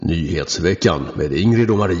Nyhetsveckan med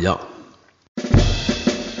Ingrid och Maria.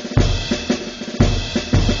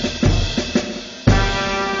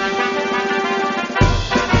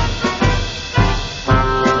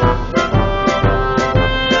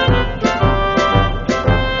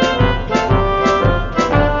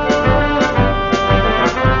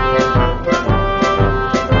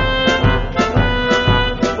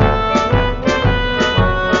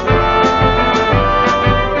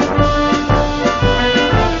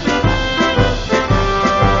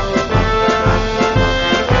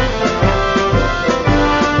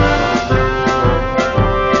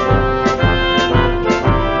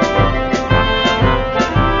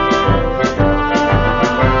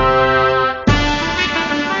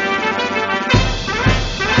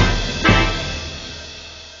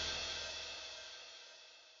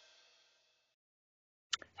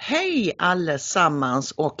 Hej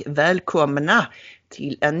allesammans och välkomna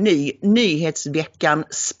till en ny Nyhetsveckan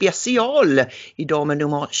special. Idag med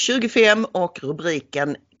nummer 25 och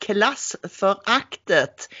rubriken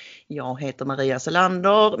Klassföraktet. Jag heter Maria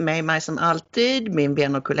Selander, med mig som alltid min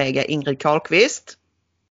vän och kollega Ingrid Karlqvist.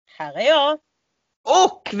 Här är jag.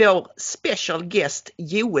 Och vår special guest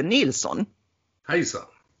Joe Nilsson. Hejsan.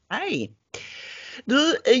 Hej.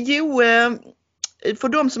 Du Joe, för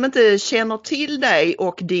de som inte känner till dig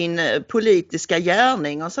och din politiska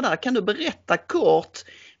gärning och sådär, kan du berätta kort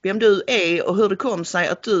vem du är och hur det kom sig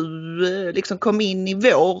att du liksom kom in i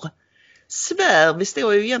vår sfär? Vi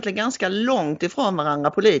står ju egentligen ganska långt ifrån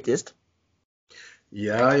varandra politiskt.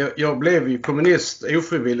 Ja, jag blev ju kommunist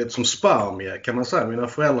ofrivilligt som spermie kan man säga. Mina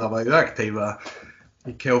föräldrar var ju aktiva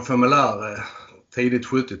i KFMLR tidigt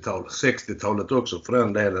 70-tal, 60-talet också för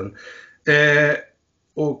den delen.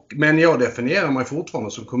 Men jag definierar mig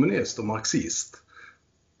fortfarande som kommunist och marxist.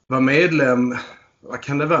 Var medlem, vad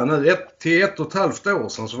kan det vara nu, till 1,5 år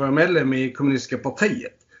sedan så var jag medlem i kommunistiska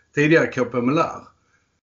partiet, tidigare KPMLR.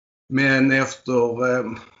 Men efter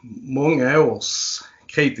många års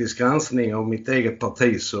kritisk granskning av mitt eget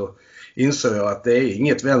parti så insåg jag att det är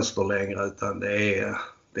inget vänster längre, utan det är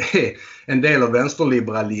en del av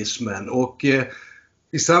vänsterliberalismen. Och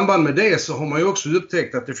i samband med det så har man ju också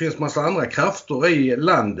upptäckt att det finns massa andra krafter i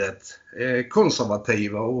landet,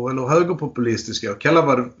 konservativa eller högerpopulistiska, och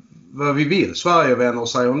kalla vad vi vill, Sverigevänner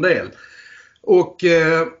säger en del. Och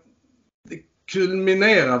det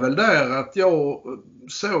kulminerar väl där att jag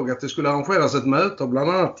såg att det skulle arrangeras ett möte av bland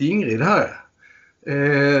annat Ingrid här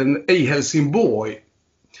i Helsingborg,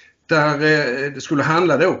 där det skulle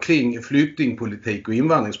handla då kring flyktingpolitik och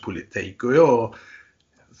invandringspolitik, och jag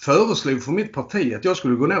föreslog för mitt parti att jag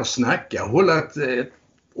skulle gå ner och snacka och hålla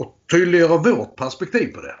och tydliggöra vårt perspektiv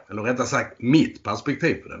på det. Eller rättare sagt mitt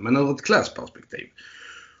perspektiv på det, men ur ett klassperspektiv.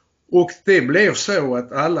 Och det blev så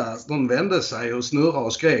att de vände sig och snurrade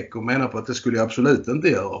och skrek och menade på att det skulle jag absolut inte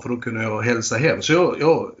göra, för då kunde jag hälsa hem. Så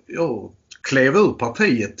jag klev ur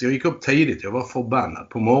partiet, jag gick upp tidigt, jag var förbannad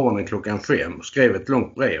på morgonen 5:00 och skrev ett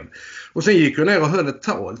långt brev. Och sen gick jag ner och höll ett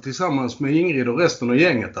tal tillsammans med Ingrid och resten av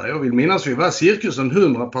gänget där. Jag vill minnas vi var cirkus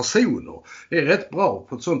 100 personer. Det är rätt bra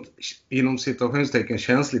på ett sånt inom situationstecken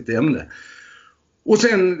känsligt ämne. Och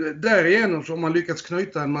sen därigenom så har man lyckats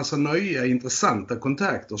knyta en massa nya intressanta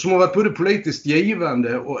kontakter som har varit både politiskt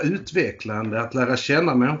givande och utvecklande att lära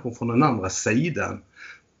känna människor från den andra sidan.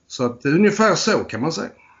 Så att ungefär så kan man säga.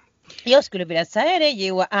 Jag skulle vilja säga det,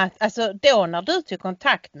 Jo, att alltså, då när du tog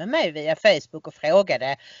kontakt med mig via Facebook och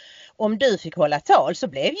frågade om du fick hålla tal, så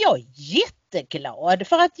blev jag jätteglad.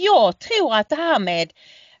 För att jag tror att det här med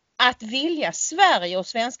att vilja Sverige och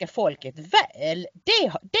svenska folket väl,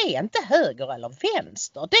 det är inte höger eller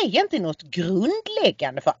vänster. Det är egentligen något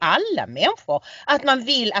grundläggande för alla människor. Att man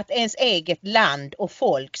vill att ens eget land och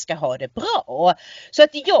folk ska ha det bra. Så att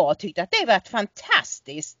jag tyckte att det var ett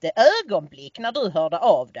fantastiskt ögonblick när du hörde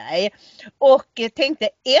av dig. Och tänkte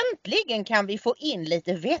äntligen kan vi få in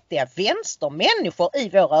lite vettiga vänstermänniskor i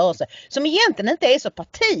vår rörelse. Som egentligen inte är så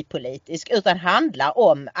partipolitisk utan handlar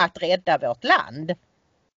om att rädda vårt land.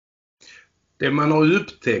 Det man har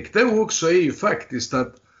upptäckt då också är ju faktiskt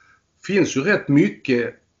att det finns ju rätt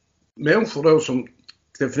mycket människor då som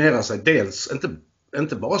definierar sig dels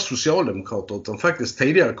inte bara socialdemokrater utan faktiskt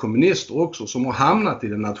tidigare kommunister också, som har hamnat i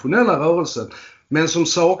den nationella rörelsen men som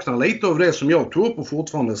saknar lite av det som jag tog upp och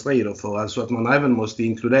fortfarande strider för, alltså att man även måste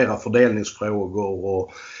inkludera fördelningsfrågor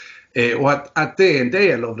och att det är en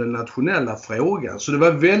del av den nationella frågan. Så det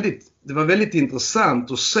var väldigt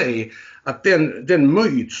intressant att se att den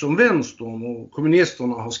myt som vänstern och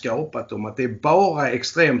kommunisterna har skapat om att det är bara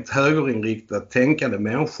extremt högerinriktat tänkande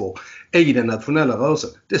människor i den nationella rörelsen,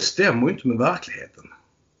 det stämmer inte med verkligheten.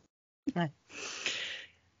 Nej.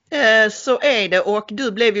 Så är det, och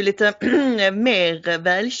du blev ju lite mer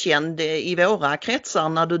välkänd i våra kretsar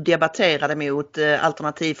när du debatterade mot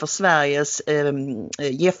Alternativ för Sveriges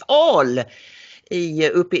Jeff Ahl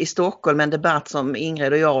uppe i Stockholm, en debatt som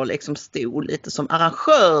Ingrid och jag liksom stod lite som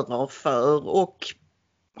arrangörer för. Och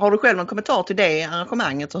har du själv en kommentar till det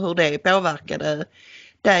arrangemanget och hur det påverkade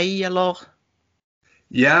dig eller?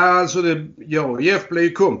 Ja, alltså jag och Jeff blev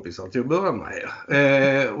ju kompisar till att börja med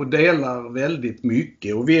och delar väldigt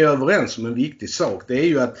mycket, och vi är överens om en viktig sak. Det är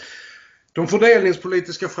ju att de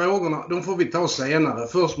fördelningspolitiska frågorna, de får vi ta senare.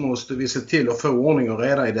 Först måste vi se till att få ordning och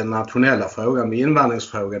reda i den nationella frågan, med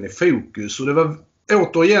invandringsfrågan i fokus. Och det var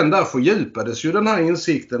återigen där fördjupades ju den här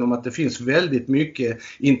insikten om att det finns väldigt mycket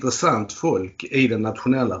intressant folk i den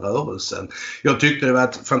nationella rörelsen. Jag tyckte det var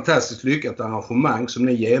ett fantastiskt lyckat arrangemang som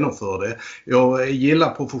ni genomförde. Jag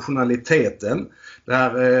gillar professionaliteten.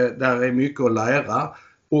 Där är mycket att lära.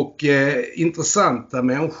 Och intressanta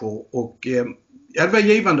människor, och det var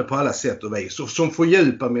givande på alla sätt och vis, som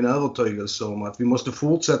fördjupar min övertygelse om att vi måste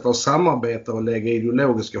fortsätta att samarbeta och lägga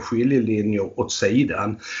ideologiska skiljelinjer åt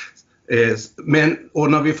sidan.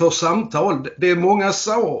 Och när vi får samtal, det är många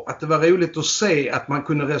sa att det var roligt att se att man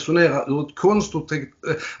kunde resonera ur ett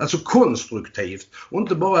konstruktivt och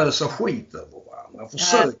inte bara ösa skit över varandra.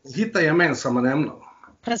 Försök hitta gemensamma nämnare.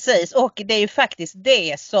 Precis, och det är ju faktiskt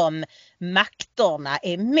det som makterna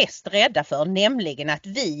är mest rädda för, nämligen att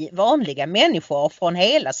vi vanliga människor från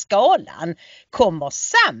hela skalan kommer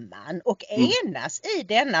samman och enas i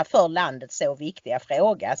denna för landet så viktiga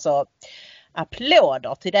fråga. Så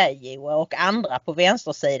applåder till dig, Joe, och andra på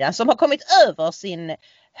vänstersidan som har kommit över sin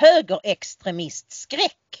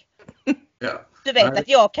högerextremistskräck. Ja. Du vet att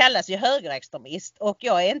jag kallas ju högerextremist och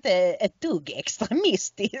jag är inte ett dugg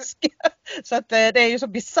extremistisk. Så att det är ju så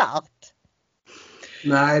bizarrt.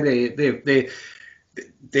 Nej,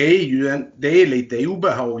 det är lite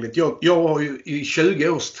obehagligt. Jag har ju i 20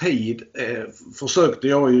 års tid försökte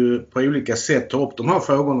jag ju på olika sätt ta upp de här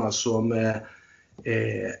frågorna som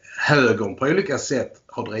högern på olika sätt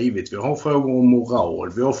har drivit. Vi har frågor om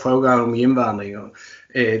moral, vi har frågor om invandring och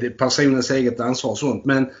personens eget ansvar och sånt.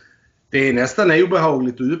 Men det är nästan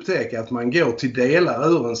obehagligt att upptäcka att man går till delar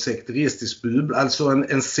ur en sekteristisk bubbla, alltså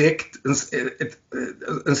en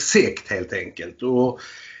sekt helt enkelt. Och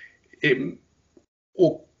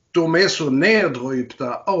de är så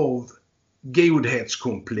neddrypta av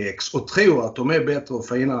godhetskomplex och tror att de är bättre och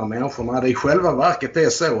finare människor. Men det i själva verket är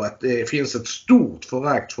så att det finns ett stort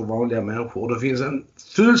förakt för vanliga människor. Det finns en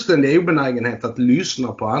fullständig obenägenhet att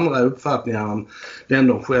lyssna på andra uppfattningar än den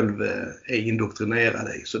de själv är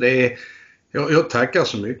indoktrinerade i. Så det är, jag tackar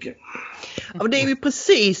så mycket. Ja, det är ju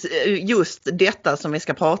precis just detta som vi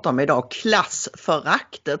ska prata om idag.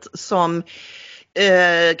 Klassföraktet som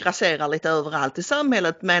grasserar lite överallt i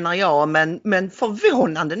samhället, menar jag, men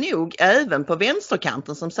förvånande nog även på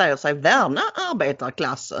vänsterkanten som säger sig värna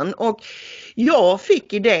arbetarklassen. Och jag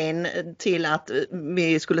fick idén till att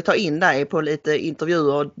vi skulle ta in dig på lite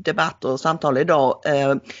intervjuer, debatter och samtal idag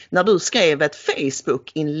när du skrev ett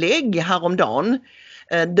Facebook-inlägg häromdagen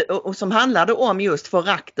som handlade om just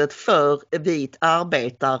föraktet för vit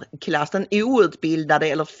arbetarklass, den outbildade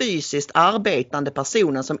eller fysiskt arbetande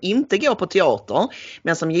personen som inte går på teater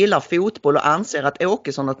men som gillar fotboll och anser att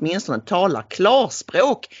Åkesson åtminstone talar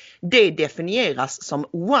klarspråk. Det definieras som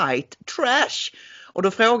white trash. Och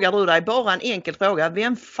då frågar du dig bara en enkel fråga: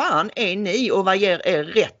 vem fan är ni och vad ger er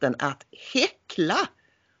rätten att häckla?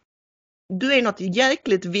 Du är något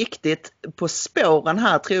jäkligt viktigt på spåren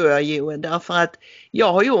här, tror jag, Joe, därför att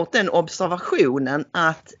jag har gjort den observationen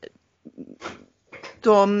att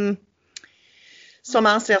de som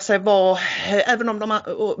anser sig vara, även om de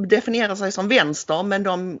definierar sig som vänster, men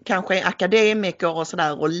de kanske är akademiker och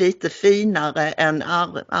sådär och lite finare än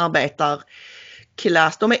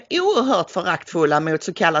arbetarklass. De är oerhört föraktfulla mot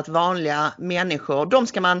så kallat vanliga människor.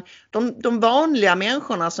 De vanliga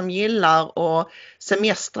människorna som gillar att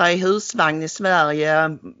semestra i husvagn i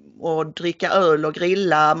Sverige och dricka öl och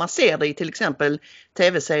grilla. Man ser det i till exempel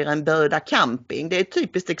tv-serien Böda camping. Det är ett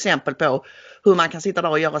typiskt exempel på hur man kan sitta där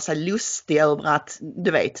och göra sig lustig över att,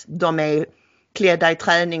 du vet, de är klädda i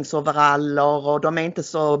träningsoveraller och de är inte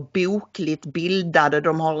så bokligt bildade.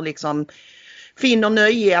 De har liksom finner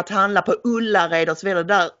nöje att handla på Ullared och så vidare.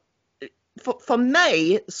 Där, för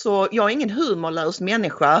mig, så jag är ingen humorlös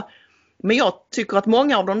människa, men jag tycker att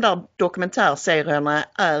många av de där dokumentärserierna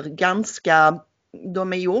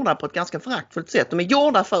de är gjorda på ett ganska föraktfullt sätt. De är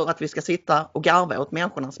gjorda för att vi ska sitta och garva åt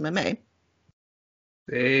människorna som är med.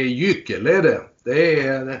 Det är gyckel, är det. Det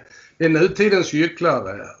är nutidens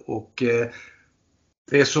gycklare, och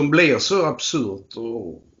det som blir så absurt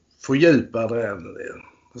och fördjupar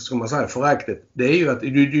vad ska man säga, föraktet, det är ju att det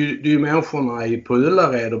är ju människorna på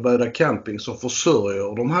Ullared och Böda camping som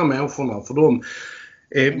försörjer de här människorna. För de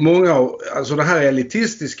många, alltså det här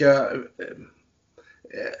elitistiska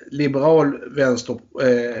liberal-vänster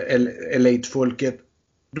elitfolket,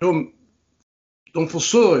 de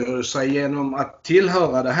försörjer sig genom att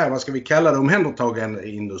tillhöra det här, vad ska vi kalla det, omhändertagande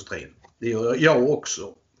industrin. Det gör jag också.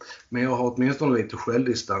 Men jag har åtminstone lite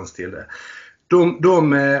självdistans till det.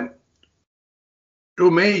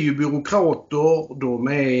 De är ju byråkrater, de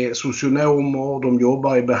är socionomer, de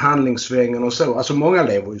jobbar i behandlingssvängen och så. Alltså många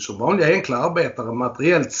lever ju som vanliga enkla arbetare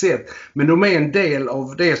materiellt sett. Men de är en del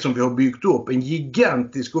av det som vi har byggt upp. En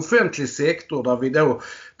gigantisk offentlig sektor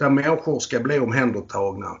där människor ska bli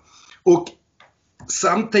omhändertagna. Och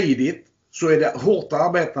samtidigt så är det hårt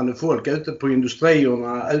arbetande folk ute på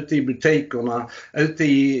industrierna, ute i butikerna, ute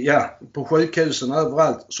på sjukhusen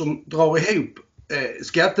överallt som drar ihop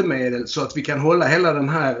skattemedel så att vi kan hålla hela den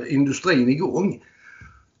här industrin igång.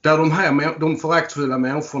 Där de föraktfulla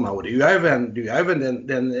människorna, och det är ju även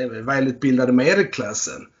den välutbildade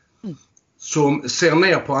medelklassen som ser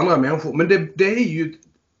ner på andra människor. Men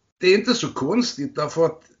det är inte så konstigt, därför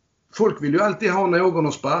att folk vill ju alltid ha någon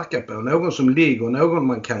att sparka på, någon som ligger, någon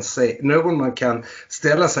man kan se, någon man kan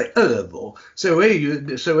ställa sig över. Så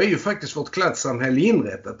är ju faktiskt vårt klassamhälle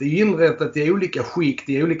inrättat. Det är inrättat i olika skikt,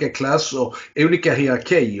 i olika klasser, olika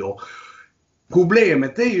hierarkier.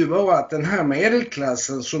 Problemet är ju bara att den här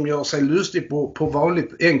medelklassen som gör sig lustig på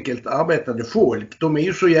vanligt enkelt arbetande folk, de är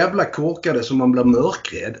ju så jävla korkade som man blir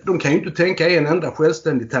mörkrädd. De kan ju inte tänka en enda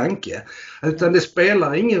självständig tanke. Utan det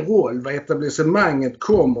spelar ingen roll vad etablissemanget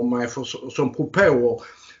kommer med som propåer,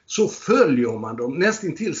 så följer man dem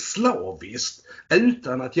nästan till slaviskt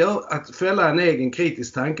utan att fälla en egen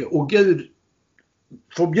kritisk tanke. Och Gud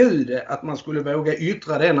förbjude att man skulle våga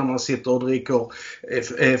yttra det när man sitter och dricker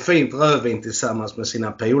fint rödvin tillsammans med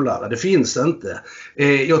sina polare. Det finns inte.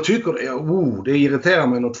 Jag tycker det irriterar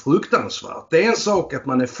mig något fruktansvärt. Det är en sak att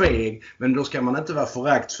man är feg, men då ska man inte vara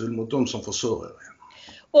föraktfull mot de som försörjer en.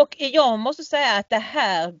 Och jag måste säga att det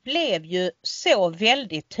här blev ju så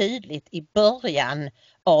väldigt tydligt i början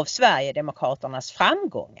av Sverigedemokraternas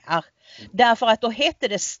framgångar. Därför att då hette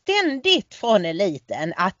det ständigt från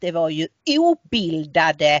eliten att det var ju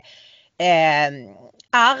obildade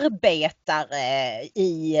arbetare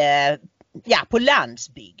på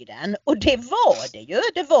landsbygden. Och det var det ju.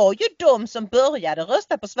 Det var ju de som började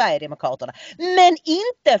rösta på Sverigedemokraterna. Men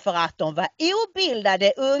inte för att de var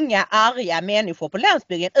obildade, unga, arga människor på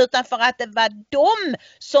landsbygden. Utan för att det var de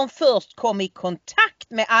som först kom i kontakt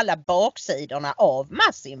med alla baksidorna av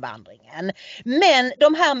massinvandringen. Men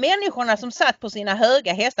de här människorna som satt på sina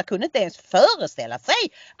höga hästar kunde inte ens föreställa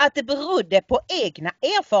sig att det berodde på egna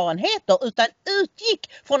erfarenheter. Utan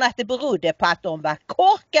utgick från att det berodde på att de var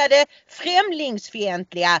korkade,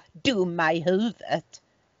 främlingsfientliga, dumma i huvudet.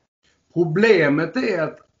 Problemet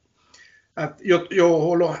är att jag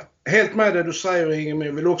håller helt med det du säger, Inge, men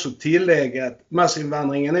jag vill också tillägga att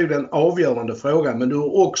massinvandringen är ju den avgörande frågan, men du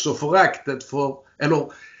har också föraktet för,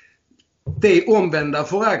 eller det omvända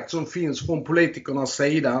förakt som finns från politikernas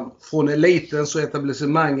sidan, från elitens och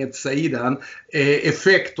etablissemangets sidan,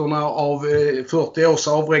 effekterna av 40 års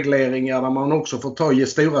avregleringar där man också får ge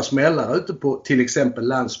stora smällar ute på till exempel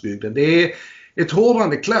landsbygden. Det är ett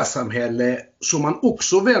hårdande klassamhälle som man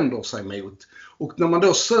också vänder sig mot. Och när man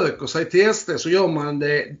då söker sig till SD så gör man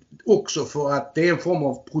det också för att det är en form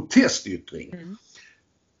av protestyttring.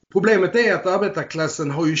 Problemet är att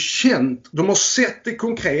arbetarklassen har ju de har sett det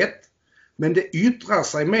konkret, men det yttrar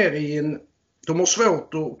sig mer de har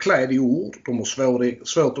svårt att klä det i ord, de har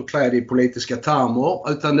svårt att klä det i politiska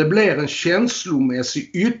termer, utan det blir en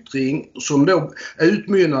känslomässig yttring som då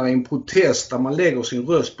utmynnar i en protest där man lägger sin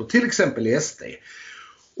röst på till exempel SD.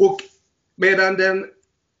 Och medan den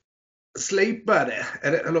slipade,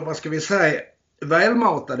 eller vad ska vi säga,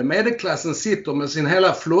 välmatade medelklassen sitter med sin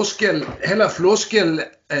hela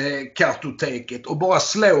floskelkartoteket och bara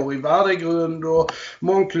slår i värdegrund och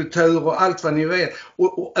mångkultur och allt vad ni vet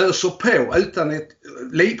och öser på utan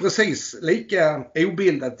precis lika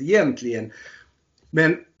obildat egentligen,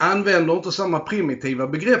 men använder inte samma primitiva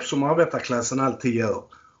begrepp som arbetarklassen alltid gör.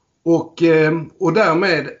 Och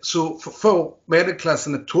därmed så får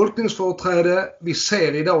medelklassen ett tolkningsföreträde. Vi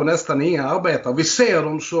ser idag nästan inga arbetare. Vi ser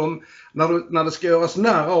dem som när det ska göras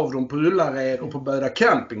när av dem på Ullared och på Böda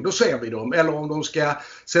camping, då ser vi dem. Eller om de ska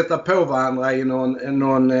sätta på varandra i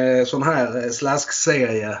någon sån här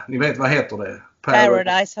slaskserie. Ni vet, vad heter det?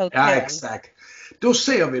 Paradise Hotel. Ja, exakt. Då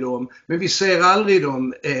ser vi dem, men vi ser aldrig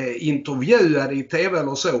dem intervjuade i tv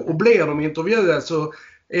eller så. Och blir de intervjuade så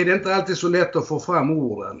är det inte alltid så lätt att få fram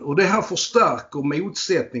orden. Och det här förstärker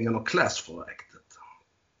motsättningen och klassföraktet.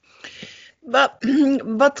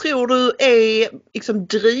 Vad tror du är liksom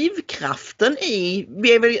drivkraften i,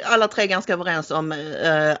 vi är väl alla tre ganska överens om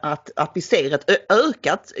att vi ser ett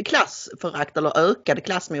ökat klassförakt eller ökade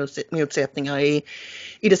klassmotsättningar i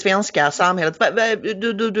det svenska samhället.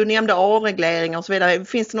 Du nämnde avregleringar och så vidare.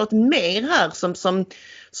 Finns det något mer här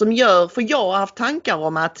som gör, för jag har haft tankar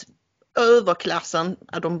om att överklassen,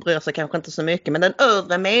 de bryr sig kanske inte så mycket, men den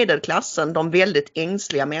övre medelklassen, de väldigt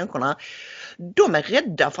ängsliga människorna, de är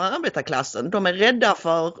rädda för arbetarklassen. De är rädda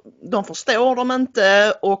för, de förstår dem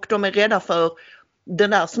inte och de är rädda för den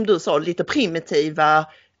där, som du sa, lite primitiva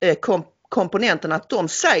komponenten, att de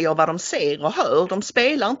säger vad de ser och hör. De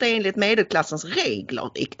spelar inte enligt medelklassens regler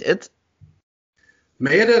riktigt.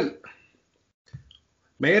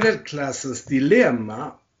 Medelklassens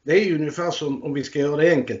dilemma, det är ju ungefär som, om vi ska göra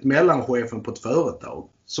det enkelt, mellanchefen på ett företag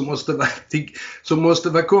som måste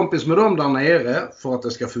vara kompis med dem där nere för att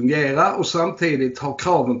det ska fungera och samtidigt ha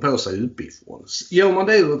kraven på sig uppifrån. Gör man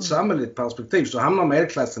det ur ett samhälleligt perspektiv så hamnar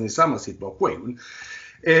medelklassen i samma situation.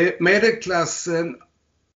 Medelklassen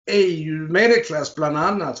är ju medelklass bland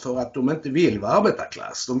annat för att de inte vill vara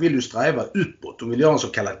arbetarklass. De vill ju sträva uppåt, de vill göra en så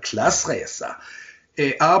kallad klassresa.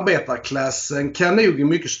 Arbetarklassen kan nog i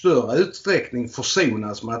mycket större utsträckning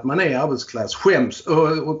försonas med att man är arbetsklass, skäms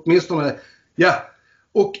åtminstone, ja,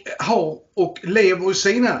 och lever i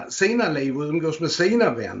sina liv och umgås med sina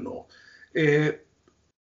vänner.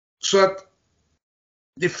 Så att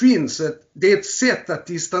det är ett sätt att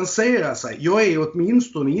distansera sig. Jag är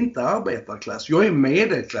åtminstone inte arbetarklass, jag är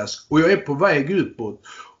medelklass och jag är på väg uppåt.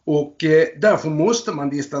 Och därför måste man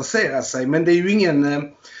distansera sig, men det är ju ingen...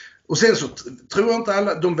 Och sen så tror jag inte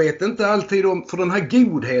alla, de vet inte alltid om, för den här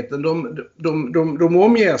godheten, de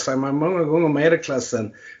omger sig med många gånger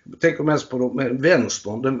medelklassen, jag tänker mest på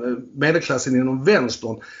vänstern, medelklassen inom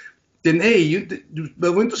vänstern, den är ju, du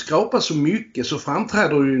behöver inte skrapa så mycket så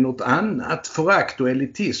framträder ju något annat, förakt och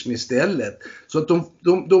elitism istället. Så att de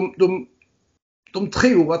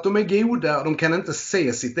tror att de är goda, de kan inte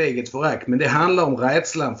se sitt eget förakt, men det handlar om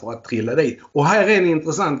rädslan för att trilla dit. Och här är en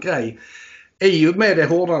intressant grej. I och med det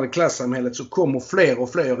hårdare klassamhället så kommer fler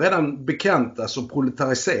och fler redan bekantas och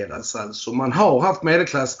proletariseras. Alltså man har haft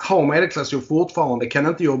medelklass, har medelklass och fortfarande kan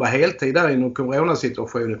inte jobba heltid där i någon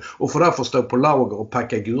coronasituation och får därför stå på lager och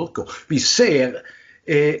packa gurkor. Vi ser,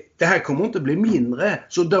 det här kommer inte bli mindre,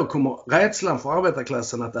 så då kommer rädslan för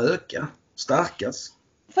arbetarklassen att öka, stärkas.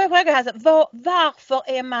 Får jag fråga här, varför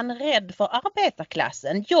är man rädd för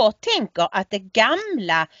arbetarklassen? Jag tänker att det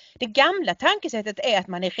gamla tankesättet är att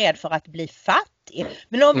man är rädd för att bli fattig.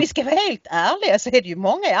 Men om vi ska vara helt ärliga så är det ju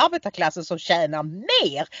många i arbetarklassen som tjänar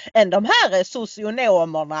mer än de här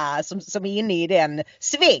socionomerna som är inne i den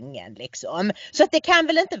svängen liksom. Så att det kan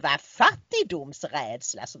väl inte vara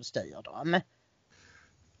fattigdomsrädsla som styr dem?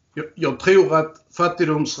 Jag tror att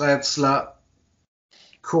fattigdomsrädsla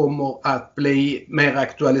kommer att bli mer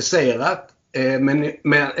aktualiserat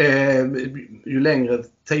ju längre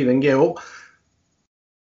tiden går.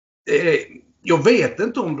 Jag vet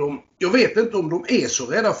inte om de är så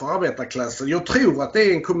rädda för arbetarklassen. Jag tror att det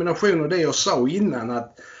är en kombination av det jag sa innan,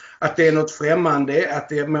 att det är något främmande,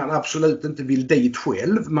 att man absolut inte vill dit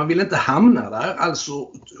själv. Man vill inte hamna där,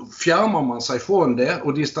 alltså fjärmar man sig från det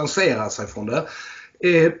och distanserar sig från det.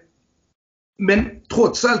 Men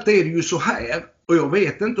trots allt är det ju så här. Och jag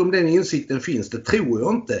vet inte om den insikten finns, det tror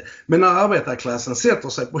jag inte. Men när arbetarklassen sätter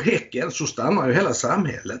sig på häcken så stannar ju hela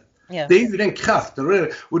samhället. Ja. Det är ju den kraften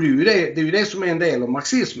och det är ju det som är en del av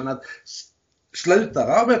marxismen. Att slutar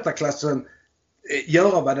arbetarklassen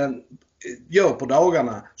göra vad den gör på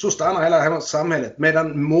dagarna så stannar hela samhället.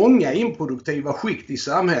 Medan många improduktiva skikt i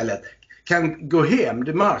samhället kan gå hem,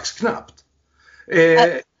 det märks knappt.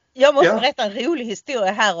 Jag måste berätta en rolig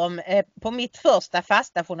historia här om på mitt första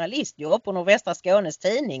fasta journalistjobb på Nordvästra Skånes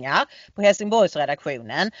tidningar på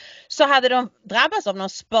Helsingborgsredaktionen, så hade de drabbats av någon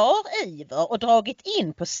spariver och dragit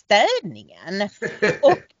in på städningen.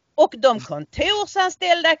 Och de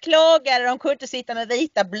kontorsanställda klagade, de kunde inte sitta med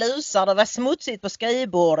vita blusar, det var smutsigt på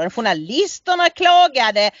skrivborden, journalisterna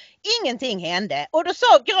klagade, ingenting hände. Och då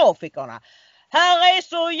sa grafikerna: här är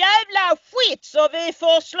så jävla skit så vi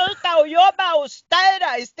får sluta och jobba och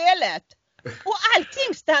städa istället. Och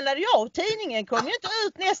allting stannade av. Tidningen kom ju inte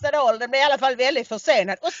ut nästa dag. Den blev i alla fall väldigt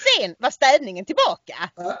försenad. Och sen var städningen tillbaka.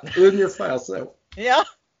 Ja, ungefär så. Ja.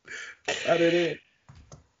 Ja, det är det.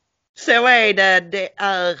 Så är det. Det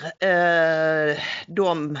är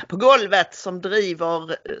de på golvet som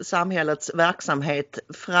driver samhällets verksamhet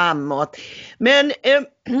framåt. Men...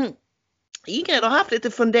 Ingrid har haft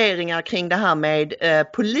lite funderingar kring det här med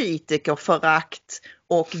politikerförakt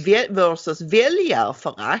och versus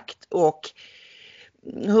väljarförakt, och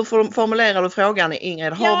hur formulerar du frågan,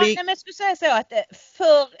 Ingrid? Nej, men jag skulle säga så att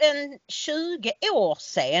för en 20 år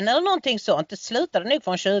sedan eller någonting sånt, det slutade nog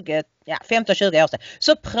för 15-20 år sedan,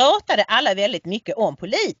 så pratade alla väldigt mycket om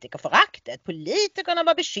politikerföraktet. Politikerna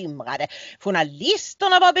var bekymrade,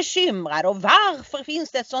 journalisterna var bekymrade, och varför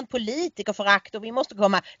finns det ett sånt politikerförakt, och vi måste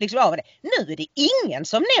komma liksom av det. Nu är det ingen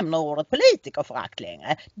som nämner ordet politikerförakt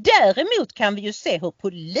längre. Däremot kan vi ju se hur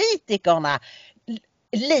politikerna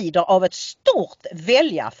lider av ett stort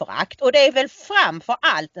väljarförakt, och det är väl framför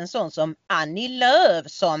allt en sån som Annie Lööf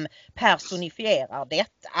som personifierar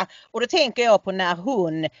detta. Och då tänker jag på när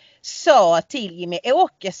hon sa till Jimmy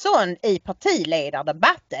Åkesson i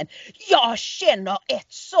partiledardebatten: jag känner ett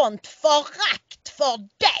sånt förakt för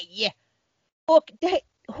dig. Och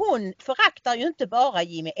hon föraktar ju inte bara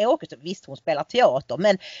Jimmy Åkesson, visst hon spelar teater,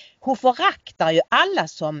 men hon föraktar ju alla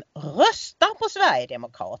som röstar på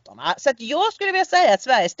Sverigedemokraterna. Så att jag skulle vilja säga att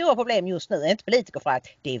Sveriges stora problem just nu är inte politikerförakt,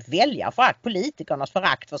 det är väljarförakt, politikernas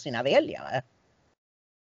förakt för sina väljare.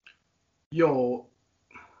 Ja,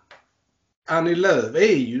 Annie Lööf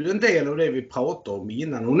är ju en del av det vi pratade om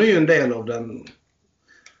innan. Hon är ju en del av den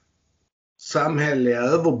samhälleliga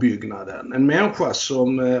överbyggnaden. En människa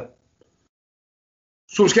som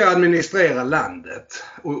ska administrera landet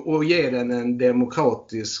och ge den en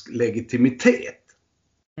demokratisk legitimitet.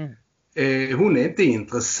 Hon är inte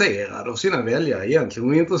intresserad av sina väljare egentligen.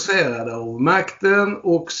 Hon är intresserad av makten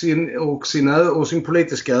och sin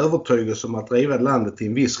politiska övertygelse om att driva landet i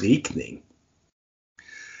en viss riktning.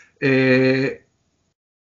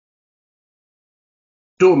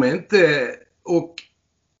 De är inte, och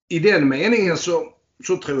i den meningen så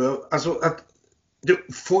tror jag alltså att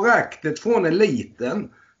föraktet från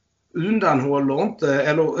eliten undanhåller inte,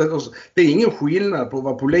 eller det är ingen skillnad på att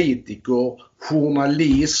vara politiker,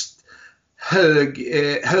 journalist,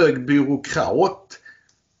 hög byråkrat,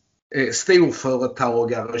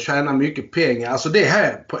 storföretagare, tjänar mycket pengar. Alltså det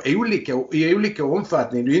här i olika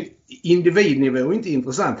omfattning, det är individnivå inte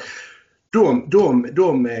intressant. De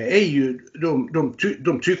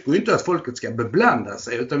tycker inte att folket ska beblanda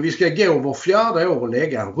sig, utan vi ska gå var 4:e år och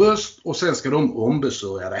lägga en röst och sen ska de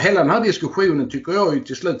ombesörja det. Hela den här diskussionen tycker jag ju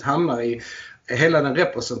till slut hamnar i hela den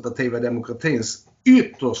representativa demokratins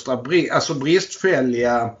yttersta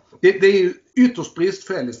bristfälliga. Det är ju ytterst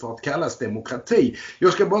bristfälligt för att kallas demokrati.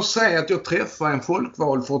 Jag ska bara säga att jag träffade en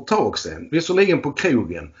folkvald för ett tag sedan, visserligen på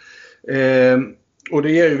krogen. Och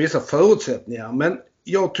det ger ju vissa förutsättningar, men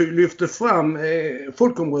jag lyfte fram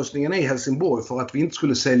folkomröstningen i Helsingborg för att vi inte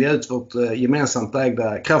skulle sälja ut vårt gemensamt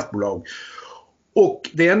ägda kraftbolag. Och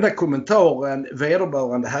det enda kommentaren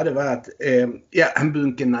vederbörande hade var att en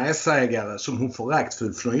bunke näsägare som hon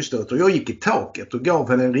föraktfullt fnyste åt. Och jag gick i taket och gav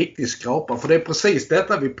henne en riktig skrapa, för det är precis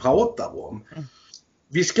detta vi pratar om.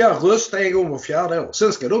 Vi ska rösta en gång var 4:e år.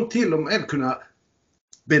 Sen ska de till och med kunna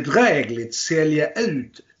bedrägligt sälja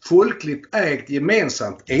ut folkligt ägt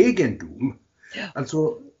gemensamt egendom.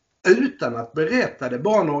 Alltså utan att berätta det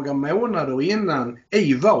bara några månader innan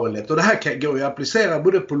i valet. Och det här går ju att applicera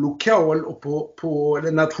både på lokal och på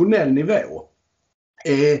nationell nivå.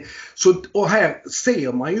 Och här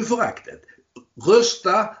ser man ju föraktet.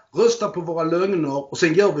 Rösta på våra lögner och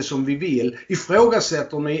sen gör vi som vi vill.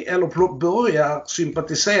 Ifrågasätter ni eller börjar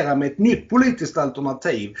sympatisera med ett nytt politiskt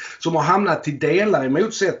alternativ som har hamnat till delar i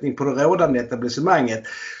motsättning på det rådande etablissemanget.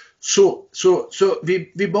 Så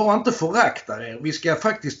vi bara inte föraktar er. Vi ska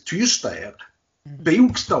faktiskt tysta er.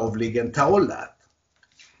 Bokstavligen talat.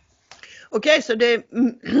 Okej, så det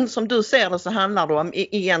som du ser det så handlar det om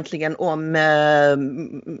egentligen om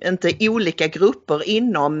inte olika grupper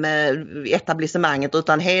inom etablissemanget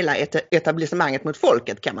utan hela etablissemanget mot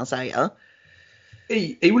folket, kan man säga.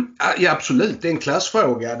 Ja, absolut, det är en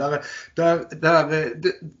klassfråga där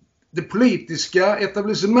det politiska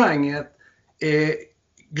etablissemanget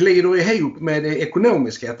glider ihop med det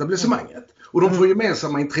ekonomiska etablissemanget. Och de får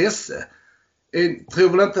gemensamma intresse. Tror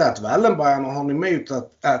väl inte att Wallenbergarna har emot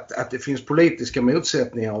att det finns politiska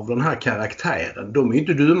motsättningar av den här karaktären. De är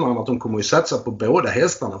inte dummare än att de kommer att satsa på båda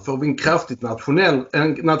hästarna. Får vi en kraftigt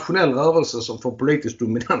nationell rörelse som får politisk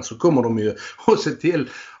dominans, så kommer de ju att se till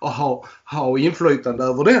att ha inflytande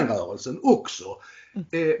över den rörelsen också.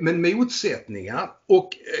 Men motsättningar och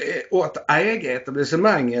att äga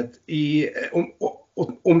etablissemanget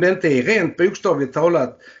om det inte är rent bokstavligt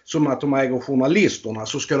talat som att de äger journalisterna,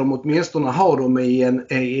 så ska de åtminstone ha dem i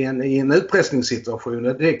en utpressningssituation.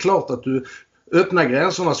 Det är klart att du öppnar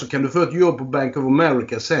gränserna så kan du få ett jobb på Bank of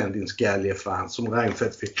America sen, din skaljefan, som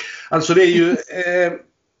Reinfeldt fick. Alltså det är ju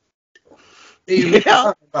mycket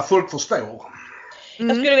vad folk förstår.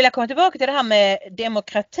 Jag skulle vilja komma tillbaka till det här med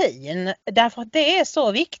demokratin, därför att det är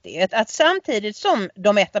så viktigt att samtidigt som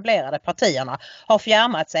de etablerade partierna har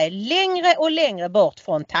fjärmat sig längre och längre bort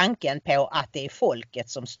från tanken på att det är folket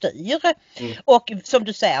som styr och som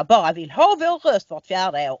du säger bara vill ha vår röst vart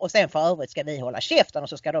 4:e år och sen för övrigt ska vi hålla käften och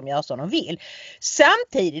så ska de göra som de vill.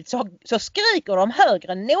 Samtidigt så skriker de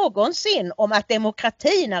högre än någonsin om att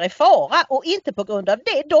demokratin är i fara, och inte på grund av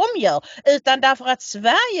det de gör utan därför att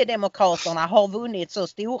Sverigedemokraterna har vunnit så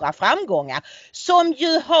stora framgångar som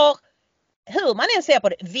ju har, hur man än ser på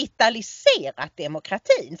det, vitaliserat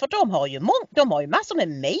demokratin. För de har ju massor med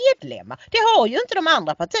medlemmar. Det har ju inte de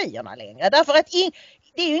andra partierna längre. Därför att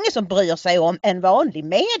det är ju ingen som bryr sig om en vanlig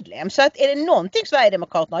medlem. Så att är det någonting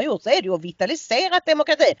Sverigedemokraterna har gjort så är det ju att vitalisera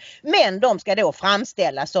demokratin. Men de ska då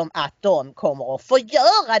framställa som att de kommer att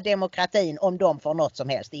förgöra demokratin om de får något som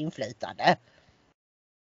helst inflytande.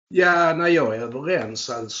 Ja, när jag är överens,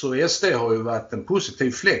 alltså SD har ju varit en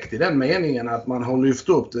positiv fläkt i den meningen att man har lyft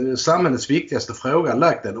upp samhällets viktigaste fråga,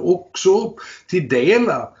 lagt den också till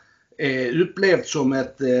delar upplevt som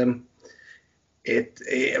ett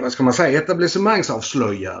vad ska man säga,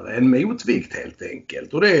 etablissemangsavslöjare, en motvikt helt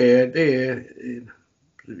enkelt. Och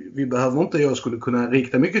vi behöver inte, jag skulle kunna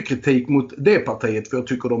rikta mycket kritik mot det partiet för jag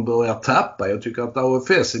tycker de börjar tappa. Jag tycker att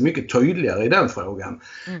AFS är mycket tydligare i den frågan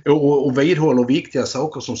och vidhåller viktiga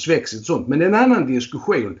saker som Svexit och sånt. Men det är en annan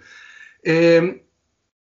diskussion.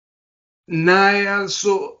 Nej, alltså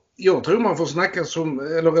jag tror man får snacka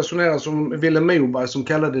eller resonera som Willem Moberg som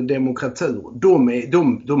kallade demokratur.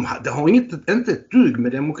 Det har inte ett dugg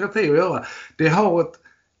med demokrati att göra. Det har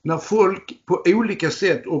när folk på olika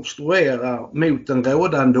sätt obstruerar mot den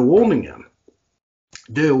rådande ordningen,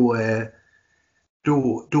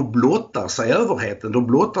 då blottar sig överheten, då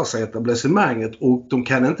blottar sig etablissemanget och de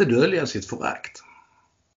kan inte dölja sitt förakt.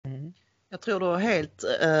 Jag tror du har helt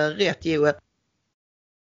rätt, Joe.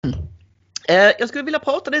 Jag skulle vilja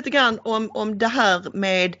prata lite grann om det här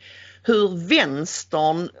med hur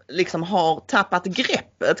vänstern liksom har tappat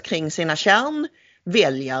greppet kring sina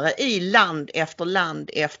kärnväljare i land efter land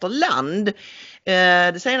efter land.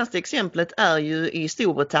 Det senaste exemplet är ju i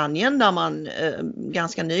Storbritannien där man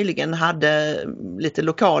ganska nyligen hade lite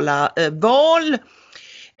lokala val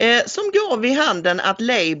som gav vid handen att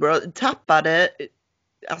Labour tappade,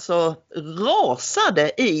 alltså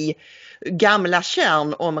rasade i gamla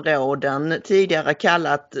kärnområden, tidigare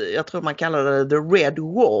kallat, jag tror man kallade det The Red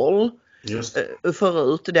Wall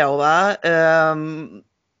förut då, va?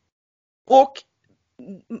 Och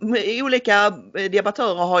olika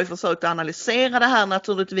debattörer har ju försökt analysera det här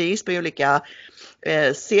naturligtvis på olika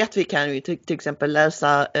sätt. Vi kan ju till exempel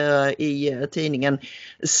läsa i tidningen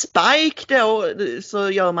Spike då, så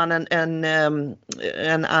gör man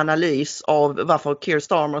en analys av varför Keir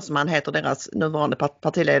Starmer, som han heter, deras nuvarande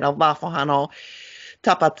partiledare, varför han har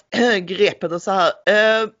tappat greppet och så här.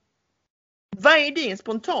 Vad är din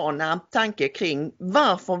spontana tanke kring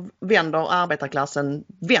varför vänder arbetarklassen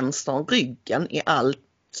vänster ryggen i allt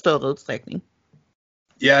större utsträckning?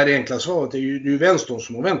 Ja, det enkla svaret är ju vänstern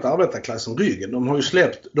som har vänt arbetarklassen ryggen. De har ju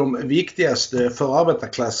släppt de viktigaste för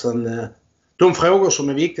arbetarklassen, de frågor som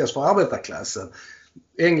är viktigast för arbetarklassen.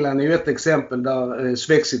 England är ju ett exempel där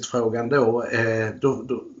Svexit-frågan då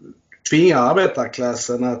tvingar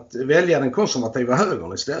arbetarklassen att välja den konservativa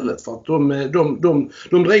högern istället, för att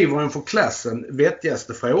de driver en för klassen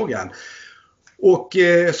vettigaste frågan. Och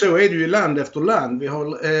så är det ju land efter land. Vi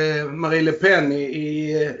har Marie Le Pen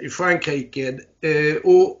i Frankrike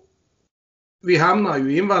och vi hamnar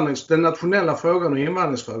ju i den nationella frågan och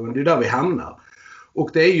invandringsfrågan, det är där vi hamnar. Och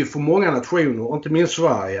det är ju för många nationer, inte minst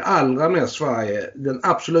Sverige, allra mest Sverige, den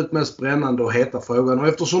absolut mest brännande och heta frågan. Och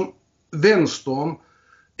eftersom vänstern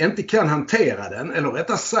inte kan hantera den, eller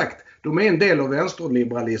rättare sagt, de är en del av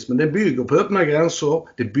vänsterliberalismen. Det bygger på öppna gränser,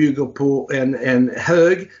 det bygger på en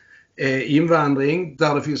hög invandring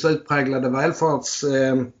där det finns utpräglade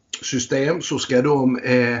välfärdssystem, så ska de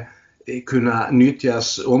kunna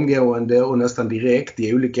nyttjas omgående och nästan direkt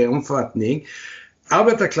i olika omfattning.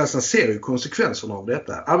 Arbetarklassen ser ju konsekvenserna av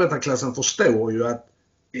detta. Arbetarklassen förstår ju att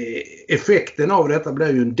effekten av detta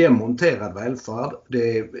blir ju en demonterad välfärd.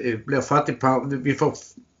 Det blir vi får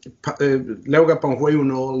låga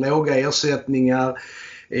pensioner, låga ersättningar,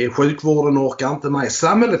 sjukvården orkar inte med.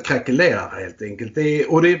 Samhället krackelerar helt enkelt. Det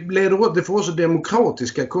får också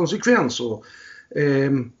demokratiska konsekvenser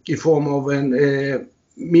i form av en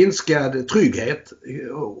minskad trygghet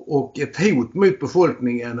och ett hot mot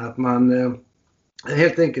befolkningen, att man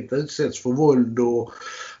helt enkelt utsätts för våld och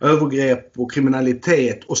övergrepp och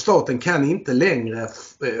kriminalitet, och staten kan inte längre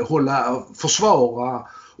försvara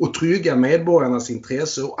och trygga medborgarnas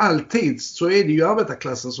intresse. Och alltid så är det ju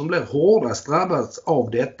arbetarklassen som blir hårdast drabbad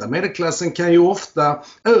av detta. Medelklassen kan ju ofta,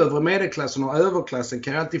 övre medelklassen och överklassen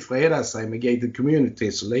kan ju alltid freda sig med gated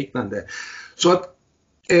communities och liknande. Så att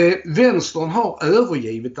vänstern har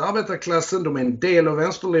övergivit arbetarklassen, de är en del av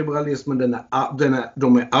vänsterliberalismen,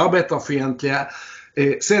 de är arbetarfientliga.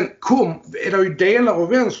 Sen är det ju delar av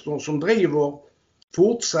vänstern som driver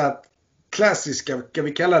fortsatt klassiska, kan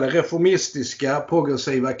vi kalla det reformistiska,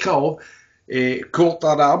 progressiva krav,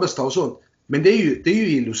 kortare arbetsdag och sånt. Men det är ju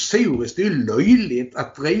illusoriskt, det är ju löjligt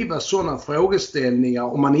att driva sådana frågeställningar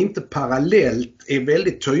om man inte parallellt är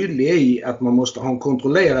väldigt tydlig i att man måste ha en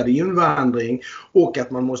kontrollerad invandring och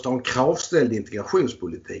att man måste ha en kravställd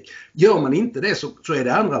integrationspolitik. Gör man inte det så är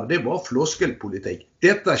det andra, det är bara floskelpolitik.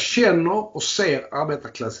 Detta känner och ser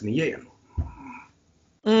arbetarklassen igenom.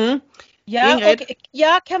 Mm.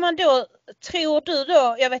 Ja, kan man då, tror du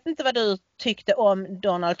då, jag vet inte vad du tyckte om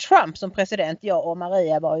Donald Trump som president. Jag och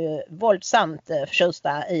Maria var ju våldsamt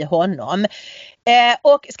förtjusta i honom.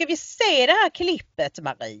 Och ska vi se det här klippet,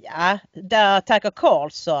 Maria, där Tucker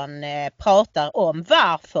Carlson pratar om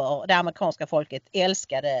varför det amerikanska folket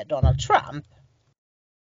älskade Donald Trump.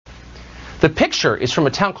 The picture is from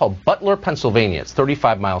a town called Butler, Pennsylvania. It's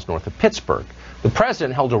 35 miles north of Pittsburgh. The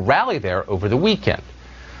president held a rally there over the weekend.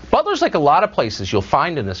 Butler's like a lot of places you'll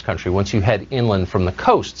find in this country once you head inland from the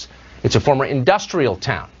coasts. It's a former industrial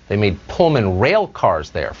town. They made Pullman rail cars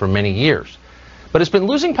there for many years. But it's been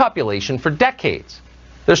losing population for decades.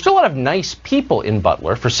 There's still a lot of nice people in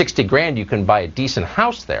Butler. For 60 grand you can buy a decent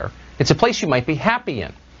house there. It's a place you might be happy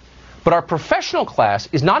in. But our professional class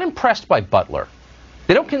is not impressed by Butler.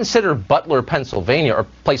 They don't consider Butler, Pennsylvania, or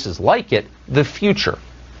places like it, the future.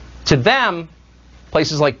 To them,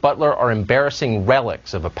 places like Butler are embarrassing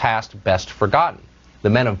relics of a past best forgotten. The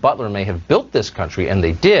men of Butler may have built this country, and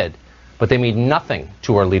they did, but they mean nothing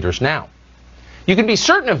to our leaders now. You can be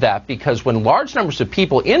certain of that because when large numbers of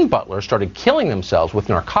people in Butler started killing themselves with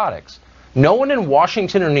narcotics, no one in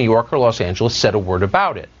Washington or New York or Los Angeles said a word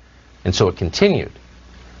about it. And so it continued.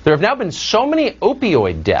 There have now been so many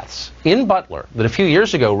opioid deaths in Butler that a few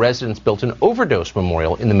years ago residents built an overdose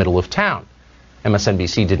memorial in the middle of town.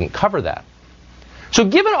 MSNBC didn't cover that. So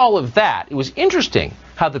given all of that, it was interesting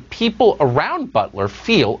how the people around Butler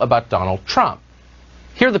feel about Donald Trump.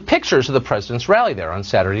 Here are the pictures of the president's rally there on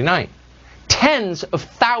Saturday night. Tens of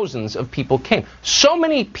thousands of people came. So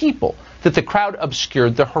many people that the crowd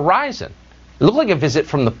obscured the horizon. It looked like a visit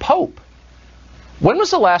from the Pope. When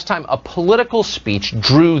was the last time a political speech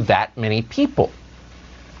drew that many people?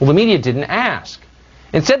 Well, the media didn't ask.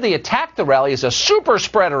 Instead, they attacked the rally as a super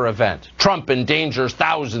spreader event. Trump endangers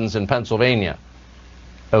thousands in Pennsylvania.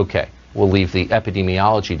 Okay, we'll leave the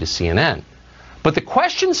epidemiology to CNN. But the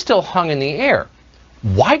question still hung in the air.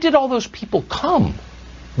 Why did all those people come?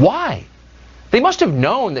 Why? They must have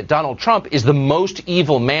known that Donald Trump is the most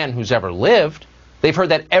evil man who's ever lived. They've heard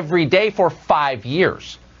that every day for 5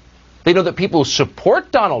 years. They know that people who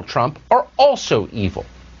support Donald Trump are also evil.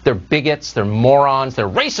 They're bigots, they're morons, they're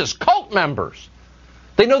racist cult members.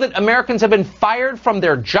 They know that Americans have been fired from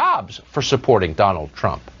their jobs for supporting Donald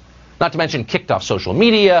Trump. Not to mention kicked off social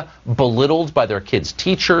media, belittled by their kids'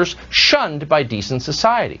 teachers, shunned by decent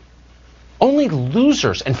society. Only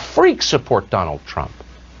losers and freaks support Donald Trump.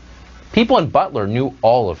 People in Butler knew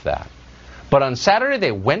all of that. But on Saturday,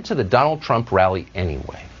 they went to the Donald Trump rally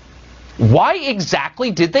anyway. Why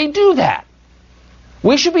exactly did they do that?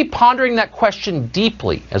 We should be pondering that question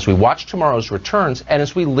deeply as we watch tomorrow's returns and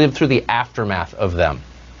as we live through the aftermath of them.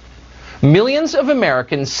 Millions of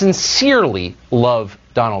Americans sincerely love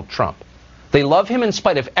Donald Trump. They love him in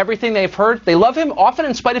spite of everything they've heard. They love him often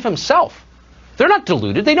in spite of himself. They're not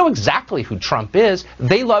deluded. They know exactly who Trump is.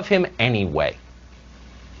 They love him anyway.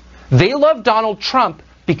 They love Donald Trump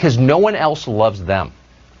because no one else loves them.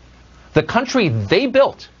 The country they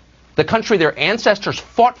built, the country their ancestors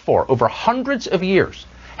fought for over hundreds of years,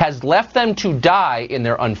 has left them to die in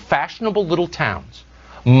their unfashionable little towns,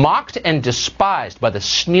 mocked and despised by the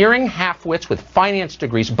sneering half-wits with finance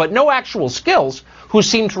degrees but no actual skills who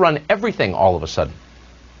seem to run everything all of a sudden.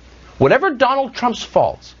 Whatever Donald Trump's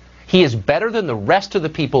faults, he is better than the rest of the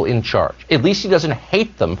people in charge. At least he doesn't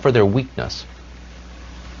hate them for their weakness.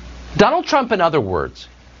 Donald Trump, in other words,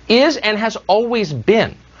 is and has always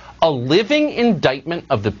been a living indictment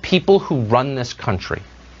of the people who run this country.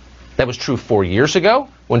 That was true 4 years ago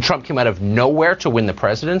when Trump came out of nowhere to win the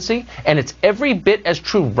presidency, and it's every bit as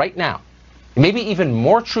true right now. Maybe even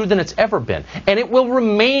more true than it's ever been. And it will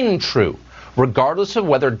remain true regardless of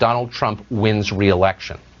whether Donald Trump wins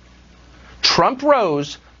re-election. Trump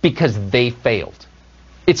rose because they failed.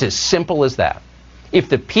 It's as simple as that. If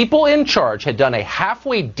the people in charge had done a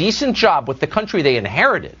halfway decent job with the country they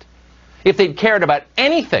inherited, if they'd cared about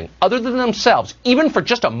anything other than themselves, even for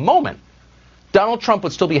just a moment, Donald Trump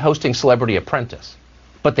would still be hosting Celebrity Apprentice.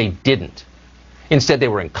 But they didn't. Instead, they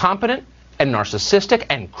were incompetent and narcissistic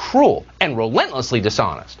and cruel and relentlessly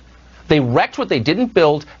dishonest. They wrecked what they didn't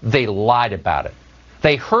build. They lied about it.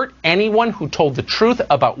 They hurt anyone who told the truth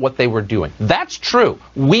about what they were doing. That's true.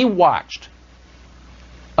 We watched.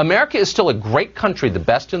 America is still a great country, the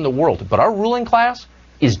best in the world, but our ruling class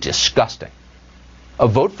is disgusting. A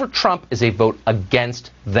vote for Trump is a vote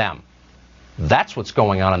against them. That's what's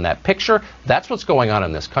going on in that picture. That's what's going on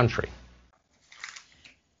in this country.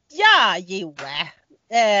 Ja, Joe.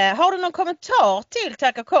 Har du någon kommentar till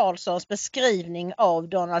Tucker Carlsons beskrivning av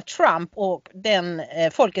Donald Trump och den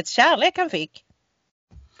folkets kärlek han fick?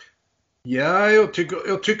 Ja, jag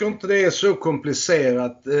tycker inte det är så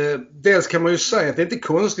komplicerat. Dels kan man ju säga att det är inte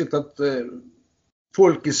konstigt att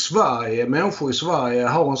folk i Sverige, människor i Sverige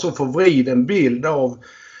har en så förvriden bild av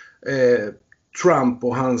Trump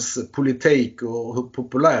och hans politik och hur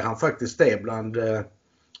populär han faktiskt är bland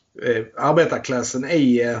arbetarklassen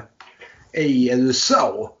i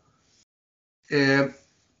USA.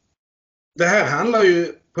 Det här handlar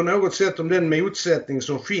ju på något sätt om den motsättning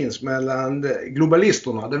som finns mellan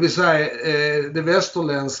globalisterna, det vill säga det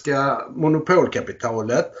västerländska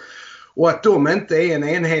monopolkapitalet, och att de inte är en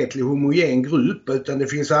enhetlig homogen grupp, utan det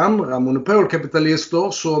finns andra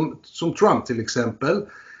monopolkapitalister som Trump till exempel,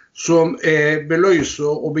 som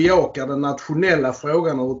belyser och bejakar den nationella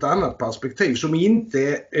frågan ur ett annat perspektiv, som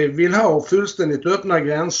inte vill ha fullständigt öppna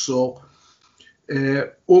gränser,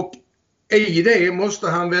 och i det måste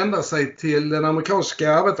han vända sig till den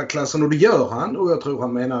amerikanska arbetarklassen, och det gör han, och jag tror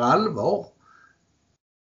han menar allvar.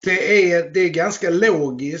 Det är ganska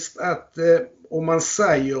logiskt att om man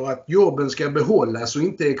säger att jobben ska behållas och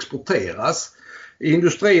inte exporteras,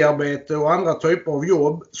 industriarbete och andra typer av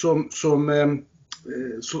jobb som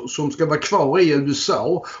ska vara kvar i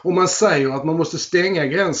USA, och man säger att man måste stänga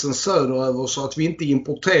gränsen söderöver så att vi inte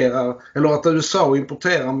importerar, eller att USA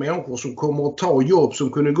importerar människor som kommer att ta jobb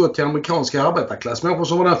som kunde gå till amerikanska arbetarklass, människor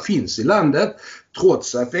som redan finns i landet,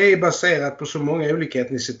 trots att det är baserat på så många olika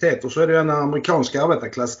etniciteter, så är det en amerikansk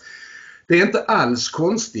arbetarklass. Det är inte alls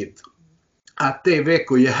konstigt att det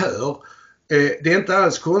väcker gehör. Det är inte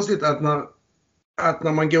alls konstigt att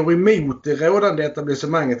när man går emot det rådande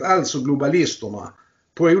etablissemanget, alltså globalisterna,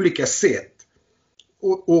 på olika sätt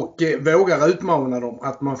och vågar utmana dem,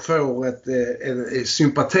 att man får ett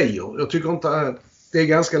sympatier. Jag tycker inte att det är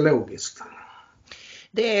ganska logiskt.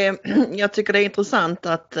 Jag tycker det är intressant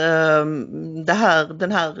att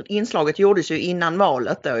den här inslaget gjordes ju innan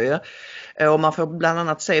valet då ju. Och man får bland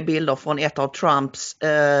annat se bilder från ett av Trumps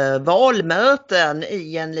valmöten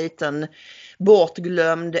i en liten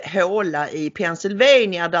bortglömd håla i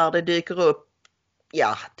Pennsylvania, där det dyker upp,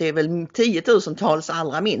 ja, det är väl 10-tusentals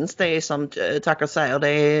allra minst. Det är som Tucker säger, det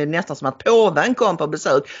är nästan som att påven kom på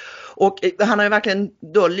besök. Och han har ju verkligen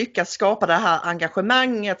då lyckats skapa det här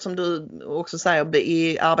engagemanget som du också säger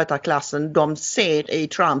i arbetarklassen. De ser i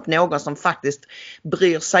Trump någon som faktiskt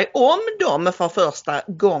bryr sig om dem för första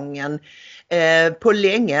gången på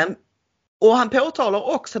länge. Och han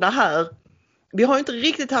påtalar också det här. Vi har inte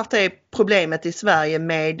riktigt haft det problemet i Sverige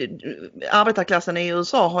med arbetarklassen i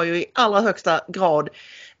USA, har ju i allra högsta grad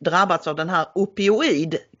drabbats av den här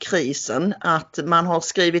opioidkrisen, att man har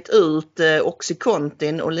skrivit ut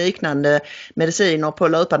Oxycontin och liknande mediciner på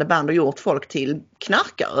löpande band och gjort folk till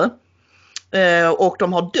knarkare. Och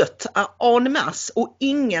de har dött en masse och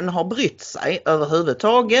ingen har brytt sig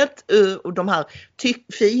överhuvudtaget. Och de här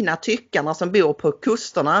fina tyckarna som bor på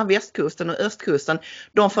kusterna, västkusten och östkusten,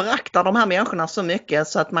 de föraktar de här människorna så mycket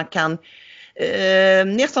så att man kan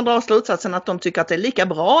nästan dra slutsatsen att de tycker att det är lika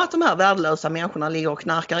bra att de här värdelösa människorna ligger och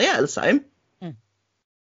knarkar ihjäl sig. Mm.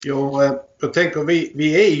 Ja, jag tänker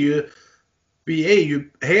vi är ju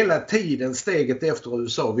hela tiden steget efter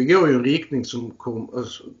USA. Vi går ju en riktning som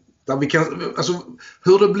där vi kan, alltså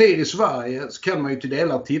hur det blir i Sverige så kan man ju till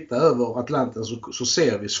delar titta över Atlanten, så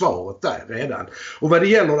ser vi svaret där redan. Och vad det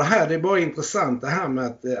gäller det här, det är bara intressant det här med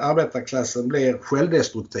att arbetarklassen blir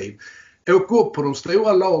självdestruktiv. Åk upp på de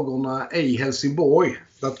stora lagerna i Helsingborg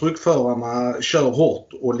där truckförarna kör hårt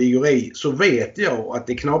och ligger i, så vet jag att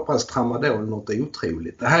det knappast tramadol något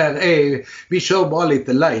otroligt. Det här är, vi kör bara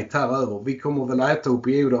lite light här över. Vi kommer väl äta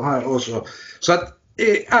opioider här också. Så att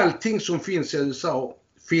allting som finns i USA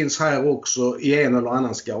finns här också i en eller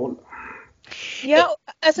annan skala. Ja,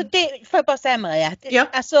 alltså det får jag bara säga, Maria,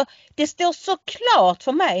 att alltså, det står så klart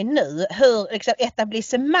för mig nu hur liksom,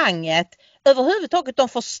 etablissemanget överhuvudtaget, de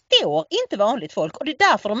förstår inte vanligt folk och det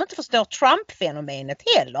är därför de inte förstår Trump-fenomenet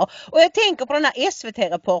heller. Och jag tänker på den här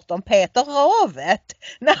SVT-reportern Peter Ravet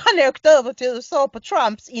när han åkte över till USA på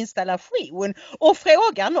Trumps installation och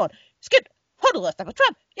frågar någon, har du röstat på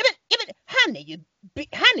Trump? Ja, men han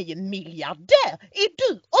är ju miljardär. Är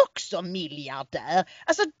du också miljardär?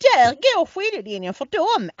 Alltså där går skiljelinjen för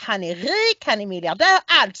dem. Han är rik, han är miljardär,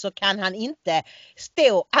 alltså kan han inte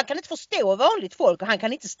förstå vanligt folk och han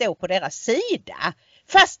kan inte stå på deras sida.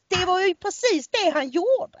 Fast det var ju precis det han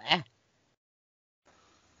gjorde.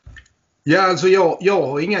 Ja, alltså jag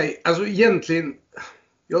har egentligen,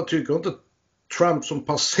 jag tycker inte Trump som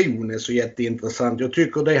person är så jätteintressant. Jag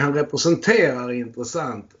tycker det han representerar är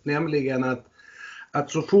intressant. Nämligen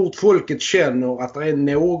att så fort folket känner att det är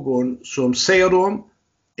någon som ser dem,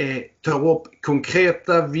 tar upp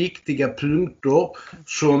konkreta, viktiga punkter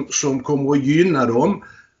som kommer att gynna dem,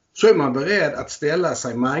 så är man beredd att ställa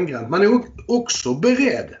sig mangrant. Man är också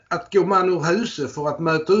beredd att gå man ur huset för att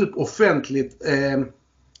möta upp offentligt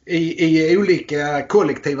i olika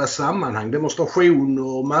kollektiva sammanhang,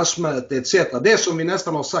 demonstrationer, massmöte etc. Det som vi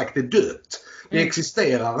nästan har sagt är dött. Det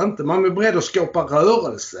existerar inte. Man är beredd att skapa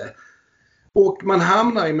rörelse. Och man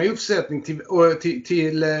hamnar i motsättning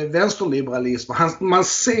till vänsterliberalism. Man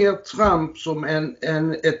ser Trump som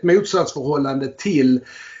ett motsatsförhållande till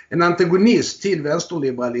en antagonist till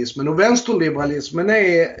vänsterliberalismen. Och vänsterliberalismen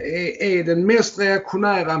är den mest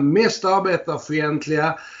reaktionära, mest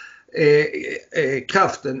arbetarfientliga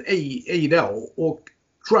kraften idag, och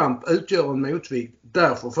Trump utgör en motvikt,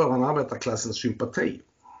 därför får han arbetarklassens sympati.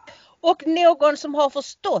 Och någon som har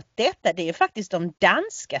förstått detta, det är faktiskt de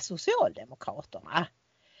danska socialdemokraterna.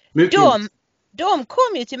 De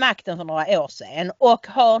kom ju till makten för några år sedan och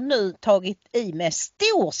har nu tagit i med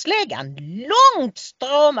storsläggan långt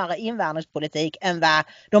stramare invandringspolitik än vad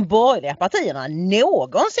de borgerliga partierna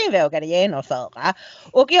någonsin vågade genomföra.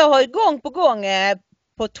 Och jag har ju gång på gång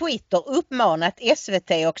på Twitter uppmanat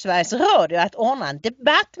SVT och Sveriges Radio att ordna en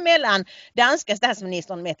debatt mellan danska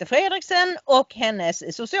statsministern Mette Frederiksen och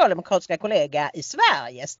hennes socialdemokratiska kollega i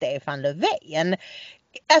Sverige, Stefan Löfven.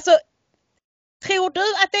 Alltså, tror du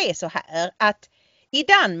att det är så här att i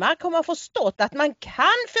Danmark har man förstått att man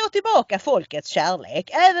kan få tillbaka folkets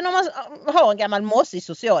kärlek även om man har en gammal mossig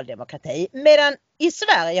socialdemokrati, medan i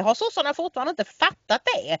Sverige har sossarna fortfarande inte fattat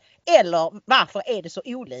det? Eller varför är det så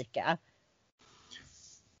olika?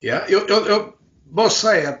 Ja, jag bara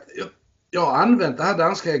säger att jag har använt det här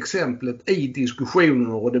danska exemplet i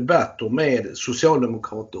diskussioner och debatter med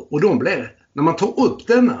socialdemokrater, och de blir, när man tar upp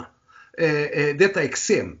detta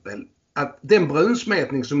exempel, att den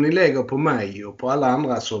brunsmetning som ni lägger på mig och på alla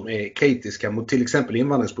andra som är kritiska mot till exempel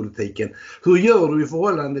invandringspolitiken, hur gör du i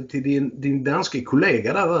förhållande till din danska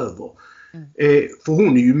kollega däröver? För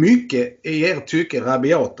hon är ju mycket i er tycke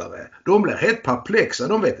rabiatare. De blir helt perplexa,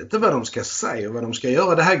 de vet inte vad de ska säga och vad de ska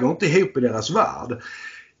göra. Det här går inte ihop i deras värld.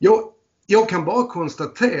 Jag kan bara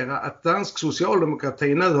konstatera att dansk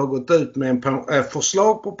socialdemokrati nu har gått ut med en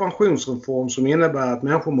förslag på pensionsreform som innebär att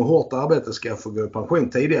människor med hårt arbete ska få gå i pension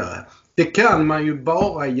tidigare. Det kan man ju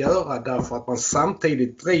bara göra därför att man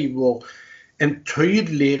samtidigt driver en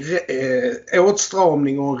tydlig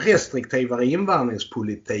åtstramning och en restriktivare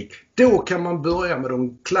invandringspolitik. Då kan man börja med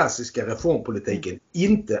de klassiska reformpolitiken,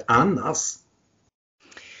 inte annars.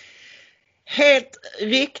 Helt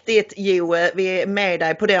riktigt, Joe, vi är med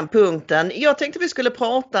dig på den punkten. Jag tänkte vi skulle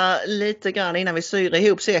prata lite grann innan vi syr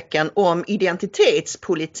ihop säcken om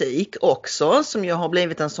identitetspolitik också, som ju har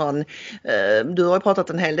blivit en sån, du har ju pratat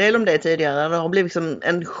en hel del om det tidigare, det har blivit som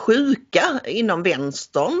en sjuka inom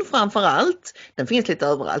vänstern framförallt. Den finns lite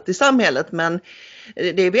överallt i samhället, men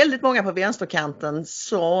det är väldigt många på vänsterkanten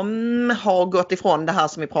som har gått ifrån det här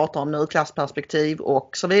som vi pratar om nu, klassperspektiv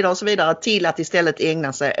och så vidare, till att istället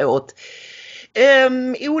ägna sig åt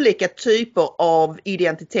olika typer av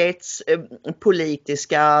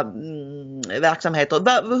identitetspolitiska verksamheter.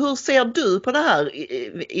 Hur ser du på det här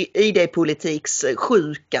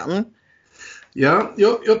ID-politikssjukan? Ja,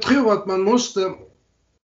 jag tror att man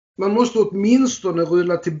måste åtminstone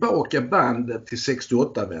rulla tillbaka bandet till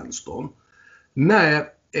 68-vänstern. När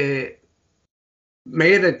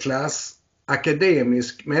medelklass,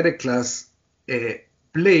 akademisk medelklass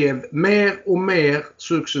blev mer och mer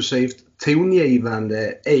successivt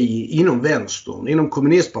tongivande inom vänstern, inom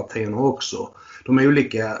kommunistpartierna också, de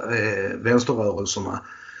olika vänsterrörelserna.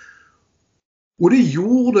 Och det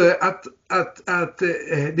gjorde att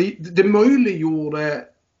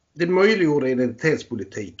det möjliggjorde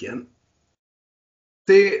identitetspolitiken.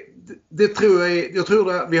 Det tror jag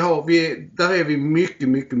tror att där är vi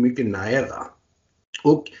mycket nära.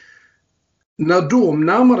 Och när de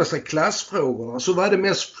närmade sig klassfrågorna så var det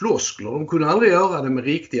mest floskler. De kunde aldrig göra det med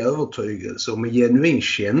riktig övertygelse och med genuin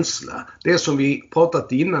känsla. Det som vi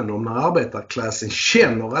pratat innan om när arbetarklassen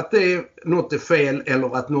känner att något är fel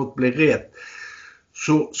eller att något blir rätt,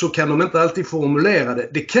 så kan de inte alltid formulera det.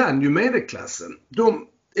 Det kan ju medelklassen.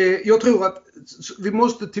 Jag tror att vi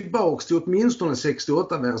måste tillbaka till åtminstone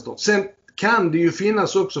 68-vänster. Sen kan det ju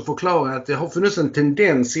finnas också förklaringar att det har funnits en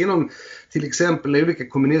tendens inom till exempel olika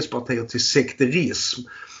kommunistpartier till sekterism.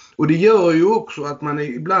 Och det gör ju också att man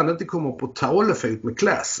ibland inte kommer på talefot med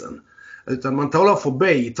klassen. Utan man talar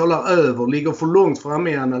förbi, talar över, ligger för långt fram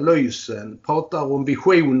i analysen, pratar om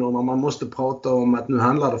visioner när man måste prata om att nu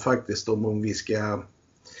handlar det faktiskt om vi ska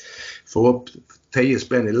få upp 10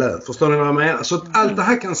 spänn i lön. Förstår ni vad jag menar? Så att allt det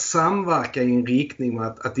här kan samverka i en riktning med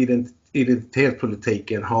att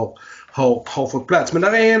identitetspolitiken har fått plats. Men det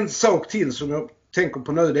är en sak till som jag tänker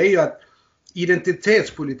på nu. Det är ju att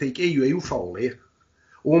identitetspolitik är ju ofarlig.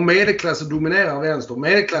 Och om medelklassen dominerar vänster,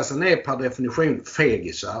 medelklassen är per definition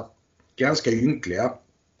fegisar, ganska ynkliga.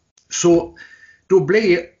 Så då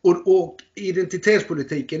blir, och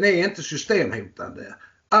identitetspolitiken är inte systemhotande.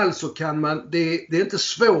 Alltså kan man, det är inte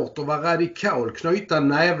svårt att vara radikal, knyta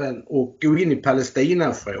näven och gå in i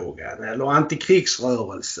Palestinafrågan eller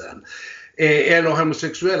antikrigsrörelsen eller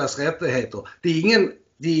homosexuellas rättigheter. Det är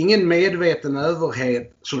ingen medveten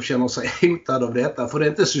överhet som känner sig hotad av detta, för det är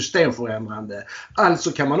inte systemförändrande.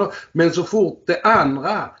 Alltså kan man, men så fort det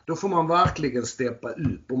andra, då får man verkligen steppa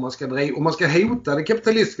upp och man ska hota det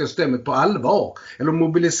kapitalistiska systemet på allvar eller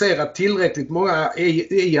mobilisera tillräckligt många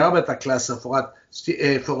i arbetarklassen för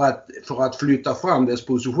att flytta fram dess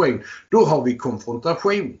position. Då har vi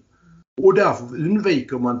konfrontation. Och därför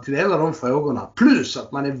undviker man till alla de frågorna. Plus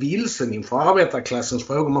att man är vilsen inför arbetarklassens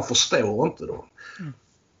frågor. Man förstår inte dem.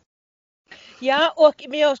 Ja,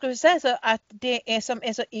 men jag skulle säga så att det som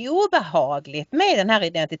är så obehagligt med den här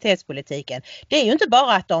identitetspolitiken, det är ju inte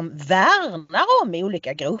bara att de värnar om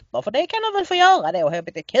olika grupper, för det kan de väl få göra då,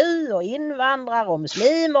 HBTQ och invandrare och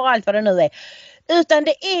muslimer och allt vad det nu är. Utan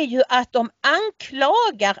det är ju att de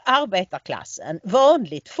anklagar arbetarklassen,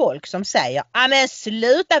 vanligt folk som säger: ja men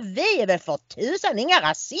sluta, vi är väl för tusan inga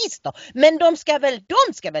rasister, men de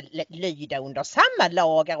ska väl lyda under samma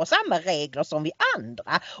lagar och samma regler som vi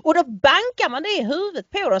andra. Och då bankar man det i huvudet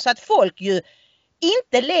på dem så att folk ju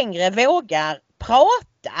inte längre vågar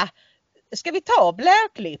prata. Ska vi ta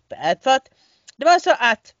Blair-klippet? För att det var så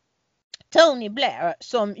att Tony Blair,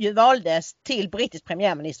 som ju valdes till brittisk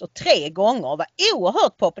premiärminister 3 gånger, var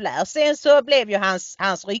oerhört populär. Sen så blev ju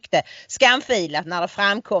hans rykte skamfilat när det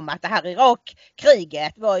framkom att det här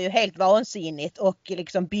Irakkriget var ju helt vansinnigt och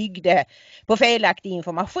liksom byggde på felaktig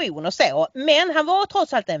information och så. Men han var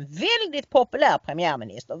trots allt en väldigt populär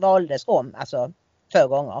premiärminister, valdes om alltså 2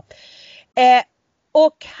 gånger.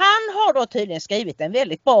 Och han har då tydligen skrivit en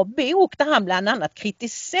väldigt bra bok där han bland annat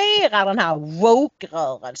kritiserar den här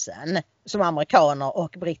woke-rörelsen som amerikaner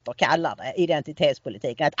och britter kallar det,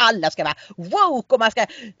 identitetspolitiken. Att alla ska vara woke och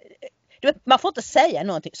man får inte säga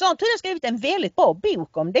någonting. Så han har tydligen skrivit en väldigt bra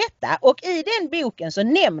bok om detta. Och i den boken så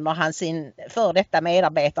nämner han sin för detta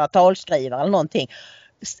medarbetare, talskrivare eller någonting.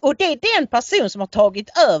 Och det är den person som har tagit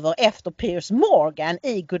över efter Piers Morgan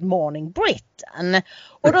i Good Morning Britain.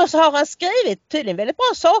 Och då så har han skrivit tydligen väldigt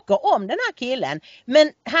bra saker om den här killen.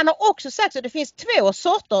 Men han har också sagt att det finns 2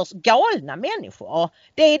 sorters galna människor.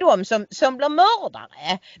 Det är de som blir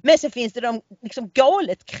mördare. Men så finns det de liksom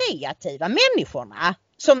galet kreativa människorna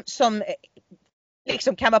som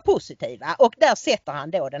liksom kan vara positiva. Och där sätter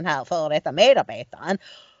han då den här före detta medarbetaren.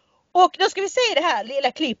 Och då ska vi se det här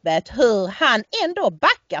lilla klippet hur han ändå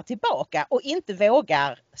backar tillbaka och inte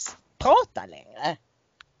vågar prata längre.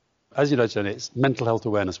 As you know, Jenny, it's Mental Health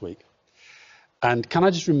Awareness Week. And can I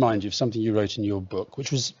just remind you of something you wrote in your book,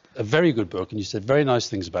 which was a very good book, and you said very nice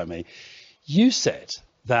things about me. You said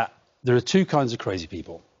that there are 2 kinds of crazy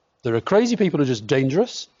people. There are crazy people who are just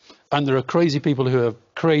dangerous, and there are crazy people who are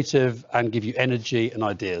creative and give you energy and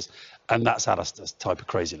ideas. And that's Alistair's type of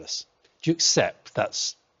craziness. Do you accept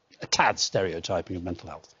that's a tad stereotyping of mental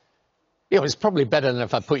health? Yeah, it's probably better than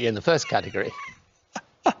if I put you in the first category.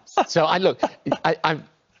 So I love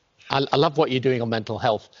what you're doing on mental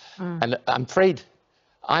health. And I'm afraid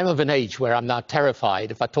I'm of an age where I'm now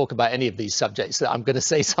terrified if I talk about any of these subjects that I'm going to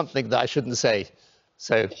say something that I shouldn't say.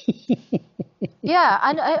 So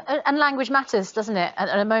yeah, and language matters, doesn't it?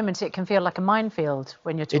 At a moment it can feel like a minefield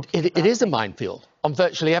when you're talking. It is a minefield on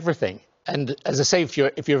virtually everything. And as I say, if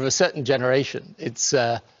you're of a certain generation, it's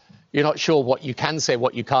you're not sure what you can say,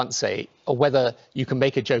 what you can't say, or whether you can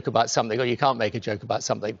make a joke about something or you can't make a joke about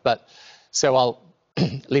something. But so I'll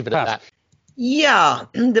leave it at that. Ja,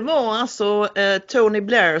 det var alltså Tony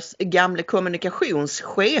Blairs gamle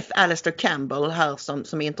kommunikationschef Alastair Campbell här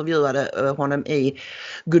som intervjuade honom i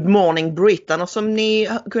Good Morning Britain, och som ni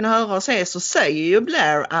kunde höra och se så säger ju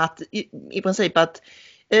Blair att i princip att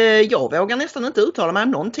jag vågar nästan inte uttala mig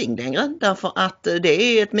om någonting längre därför att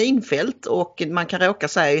det är ett minfält och man kan råka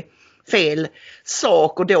säga fel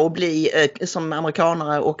sak och då bli som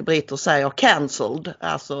amerikanare och britter säger cancelled,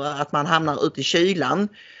 alltså att man hamnar ute i kylan.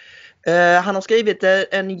 Han har skrivit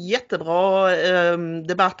en jättebra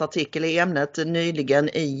debattartikel i ämnet nyligen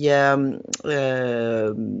i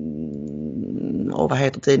vad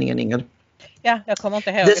heter tidningen, Ingrid? Ja, jag kommer inte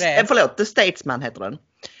ihåg det. The Statesman heter den.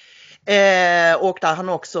 Och där han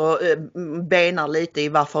också benar lite i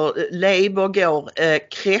varför Labour går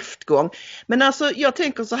kräftgång. Men alltså jag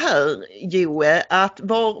tänker så här, Joe, att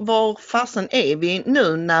var fasen är vi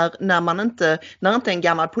nu när inte en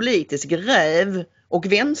gammal politisk räv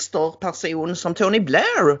och vänsterperson som Tony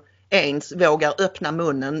Blair ens vågar öppna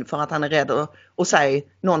munnen för att han är rädd att säga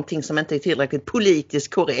någonting som inte är tillräckligt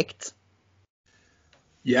politiskt korrekt?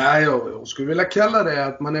 Ja, jag skulle vilja kalla det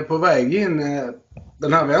att man är på väg in.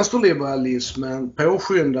 Den här vänsterliberalismen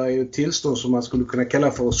påskyndar ju ett tillstånd som man skulle kunna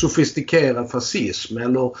kalla för sofistikerad fascism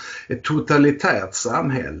eller ett totalitärt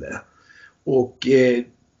samhälle. Och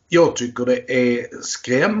jag tycker det är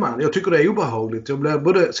skrämmande. Jag tycker det är obehagligt. Jag blir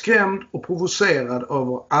både skrämd och provocerad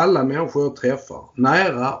av alla människor jag träffar.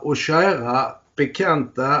 Nära och kära,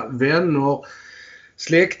 bekanta, vänner,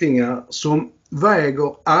 släktingar som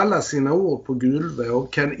väger alla sina ord på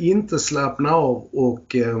guldvåg, kan inte slappna av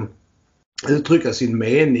och uttrycka sin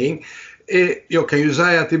mening. Jag kan ju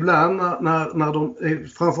säga att ibland när de,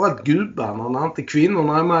 framförallt gubbarna, när inte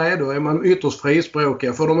kvinnorna är med, då är man ytterst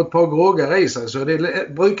frispråkiga. Får de ett par groggar i sig så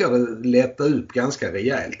brukar det lätta upp ganska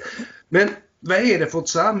rejält. Men vad är det för ett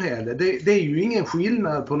samhälle? Det är ju ingen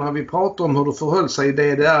skillnad på när vi pratar om hur det förhöll sig i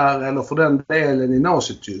DDR eller för den delen i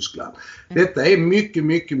Nazityskland. Detta är mycket,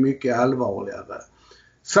 mycket, mycket allvarligare.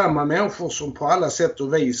 Samma människor som på alla sätt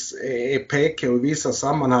och vis är PK i vissa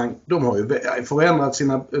sammanhang, de har ju förändrat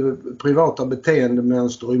sina privata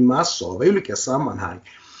beteendemönster i massor av olika sammanhang.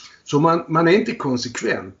 Så man är inte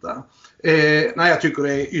konsekventa. Nej, jag tycker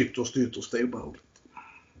det är ytterst obehagligt.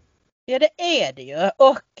 Ja, det är det ju.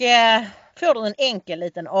 Och får du en enkel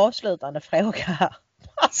liten avslutande fråga här.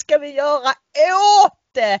 Vad ska vi göra åt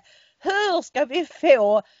det? Hur ska vi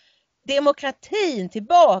få demokratin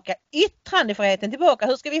tillbaka, yttrandefriheten tillbaka?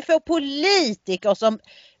 Hur ska vi få politiker som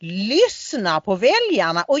lyssnar på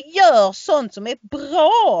väljarna och gör sånt som är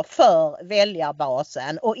bra för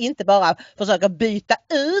väljarbasen och inte bara försöker byta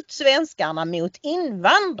ut svenskarna mot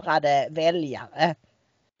invandrade väljare?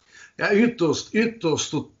 Ja,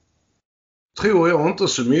 ytterst tror jag inte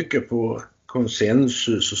så mycket på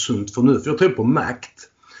konsensus och sunt förnuft. Jag tror på makt.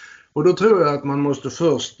 Och då tror jag att man måste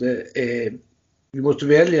först vi måste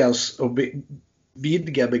välja oss och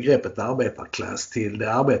vidga begreppet arbetarklass till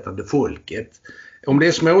det arbetande folket. Om det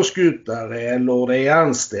är småskutare eller det är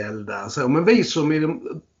anställda. Så, men vi som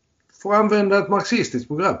får använda ett marxistiskt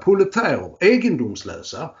program, proletärer,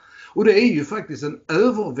 egendomslösa. Och det är ju faktiskt en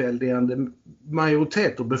överväldigande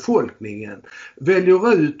majoritet av befolkningen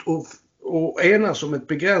väljer ut och enas om ett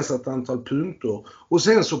begränsat antal punkter och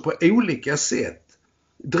sen så på olika sätt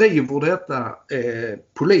driver detta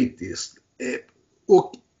politiskt.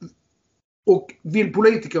 Och vill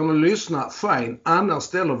politikerna lyssna, fine, annars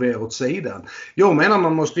ställer vi er åt sidan. Jag menar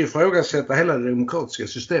man måste ifrågasätta hela det demokratiska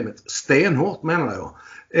systemet. Stenhårt menar jag.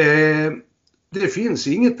 Det finns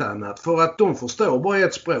inget annat för att de förstår bara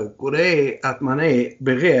ett språk och det är att man är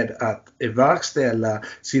beredd att verkställa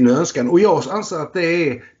sin önskan. Och jag anser att det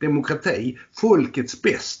är demokrati, folkets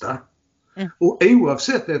bästa. Och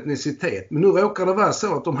oavsett etnicitet, men nu råkar det vara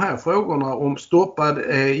så att de här frågorna om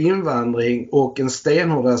stoppad invandring och en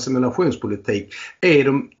stenhård assimilationspolitik är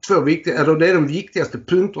de viktigaste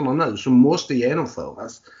punkterna nu som måste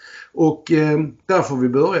genomföras. Och där får vi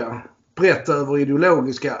börja brett över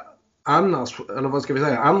ideologiska andra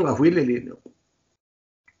skiljelinjer.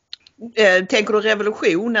 Tänker du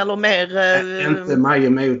revolution eller mer? Inte mig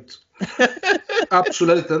emot.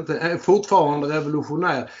 Absolut inte. Fortfarande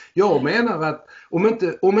revolutionär. Jag menar att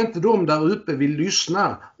om inte de där uppe vill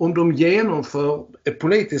lyssna, om de genomför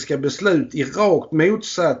politiska beslut i rakt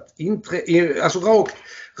motsatt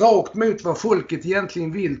rakt mot vad folket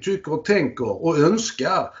egentligen vill, tycker och tänker och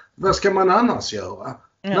önskar, vad ska man annars göra?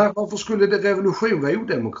 Nej, varför skulle det revolution vara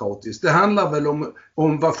odemokratiskt? Det handlar väl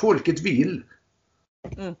om vad folket vill.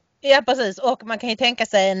 Ja, precis. Och man kan ju tänka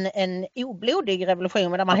sig en oblodig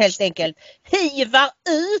revolution där man helt enkelt hivar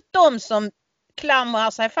ut dem som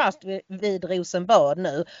klamrar sig fast vid Rosenbad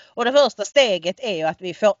nu. Och det första steget är ju att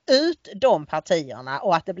vi får ut de partierna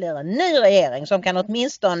och att det blir en ny regering som kan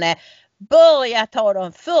åtminstone börja ta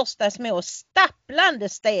de första små stapplande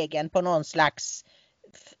stegen på någon slags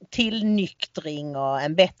tillnyktring och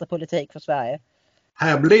en bättre politik för Sverige.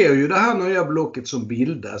 Här blir ju det här nya blocket som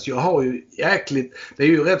bildas. Jag har ju det är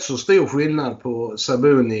ju rätt så stor skillnad på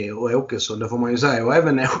Sabuni och Åkesson, det får man ju säga. Och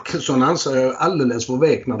även Åkesson anser jag alldeles för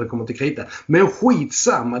vek när det kommer till krita. Men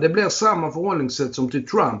skitsamma, det blir samma förhållningssätt som till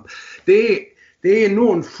Trump. Det är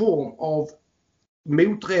någon form av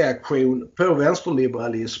motreaktion på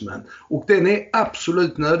vänsterliberalismen. Och den är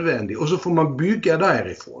absolut nödvändig. Och så får man bygga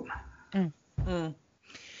därifrån.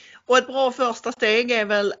 Och ett bra första steg är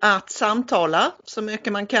väl att samtala så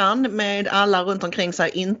mycket man kan med alla runt omkring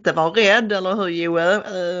sig, inte vara rädd, eller hur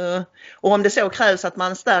Joe? Och om det så krävs att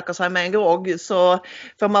man stärker sig med en grogg så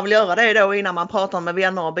får man väl göra det då innan man pratar med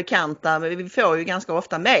vänner och bekanta. Vi får ju ganska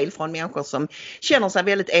ofta mejl från människor som känner sig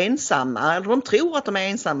väldigt ensamma, eller de tror att de är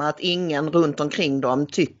ensamma, att ingen runt omkring dem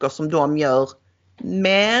tycker som de gör.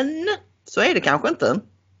 Men så är det kanske inte.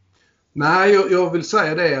 Nej, jag vill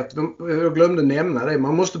säga det att jag glömde nämna det.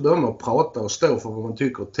 Man måste börja med att prata och stå för vad man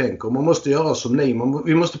tycker och tänker. Man måste göra som ni.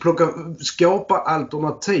 Vi måste skapa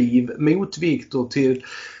alternativ, motvikter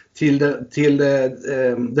till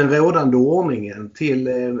den rådande ordningen, till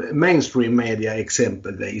mainstream media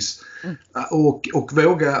exempelvis. Och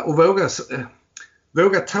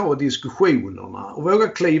våga ta diskussionerna och våga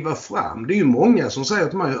kliva fram. Det är ju många som säger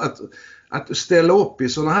till mig att ställa upp i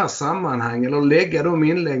sådana här sammanhang eller lägga de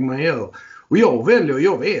inlägg man gör. Och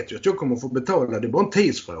jag vet ju att jag kommer få betala, det är bara en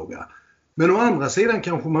tidsfråga. Men å andra sidan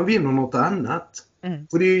kanske man vinner något annat.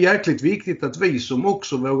 För det är ju jäkligt viktigt att vi som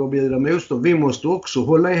också vågar bjuda motstånd, vi måste också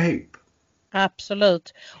hålla ihop.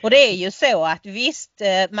 Absolut. Och det är ju så att visst,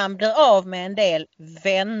 man blir av med en del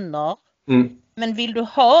vänner. Men vill du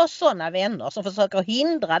ha sådana vänner som försöker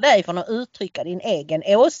hindra dig från att uttrycka din egen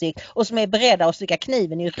åsikt och som är beredda att sticka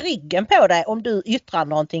kniven i ryggen på dig om du yttrar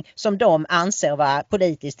någonting som de anser vara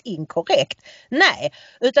politiskt inkorrekt? Nej,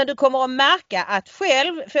 utan du kommer att märka att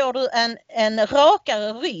själv får du en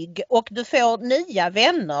rakare rygg och du får nya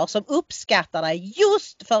vänner som uppskattar dig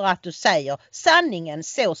just för att du säger sanningen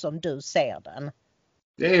så som du ser den.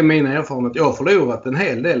 Det är min erfarenhet. Jag har förlorat en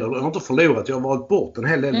hel del, eller jag har inte förlorat, jag har valt bort en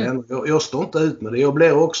hel del vänner. Jag står inte ut med det. Jag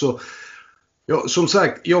blir också, som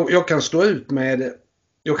sagt, jag kan stå ut med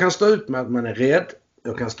att man är rädd,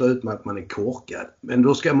 jag kan stå ut med att man är korkad. Men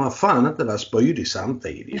då ska man fan inte vara spydig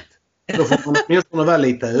samtidigt. Då får man åtminstone vara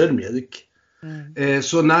lite ödmjuk.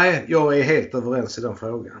 Så nej, jag är helt överens i den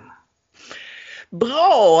frågan.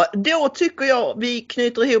 Bra, då tycker jag vi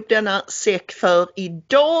knyter ihop denna säck för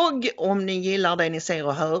idag. Om ni gillar det ni ser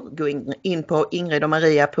och hör, gå in på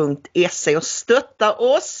ingridomaria.se och stötta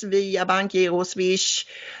oss via bankgiro, Swish,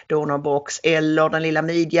 donorbox eller den lilla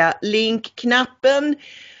media-link-knappen.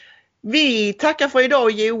 Vi tackar för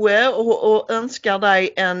idag Joe och önskar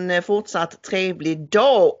dig en fortsatt trevlig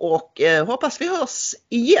dag och hoppas vi hörs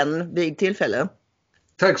igen vid tillfälle.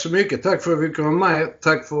 Tack så mycket. Tack för att vi kom med.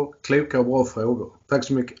 Tack för kloka och bra frågor. Tack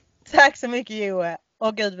så mycket. Tack så mycket Joe.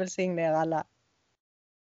 Och Gud välsigne er alla.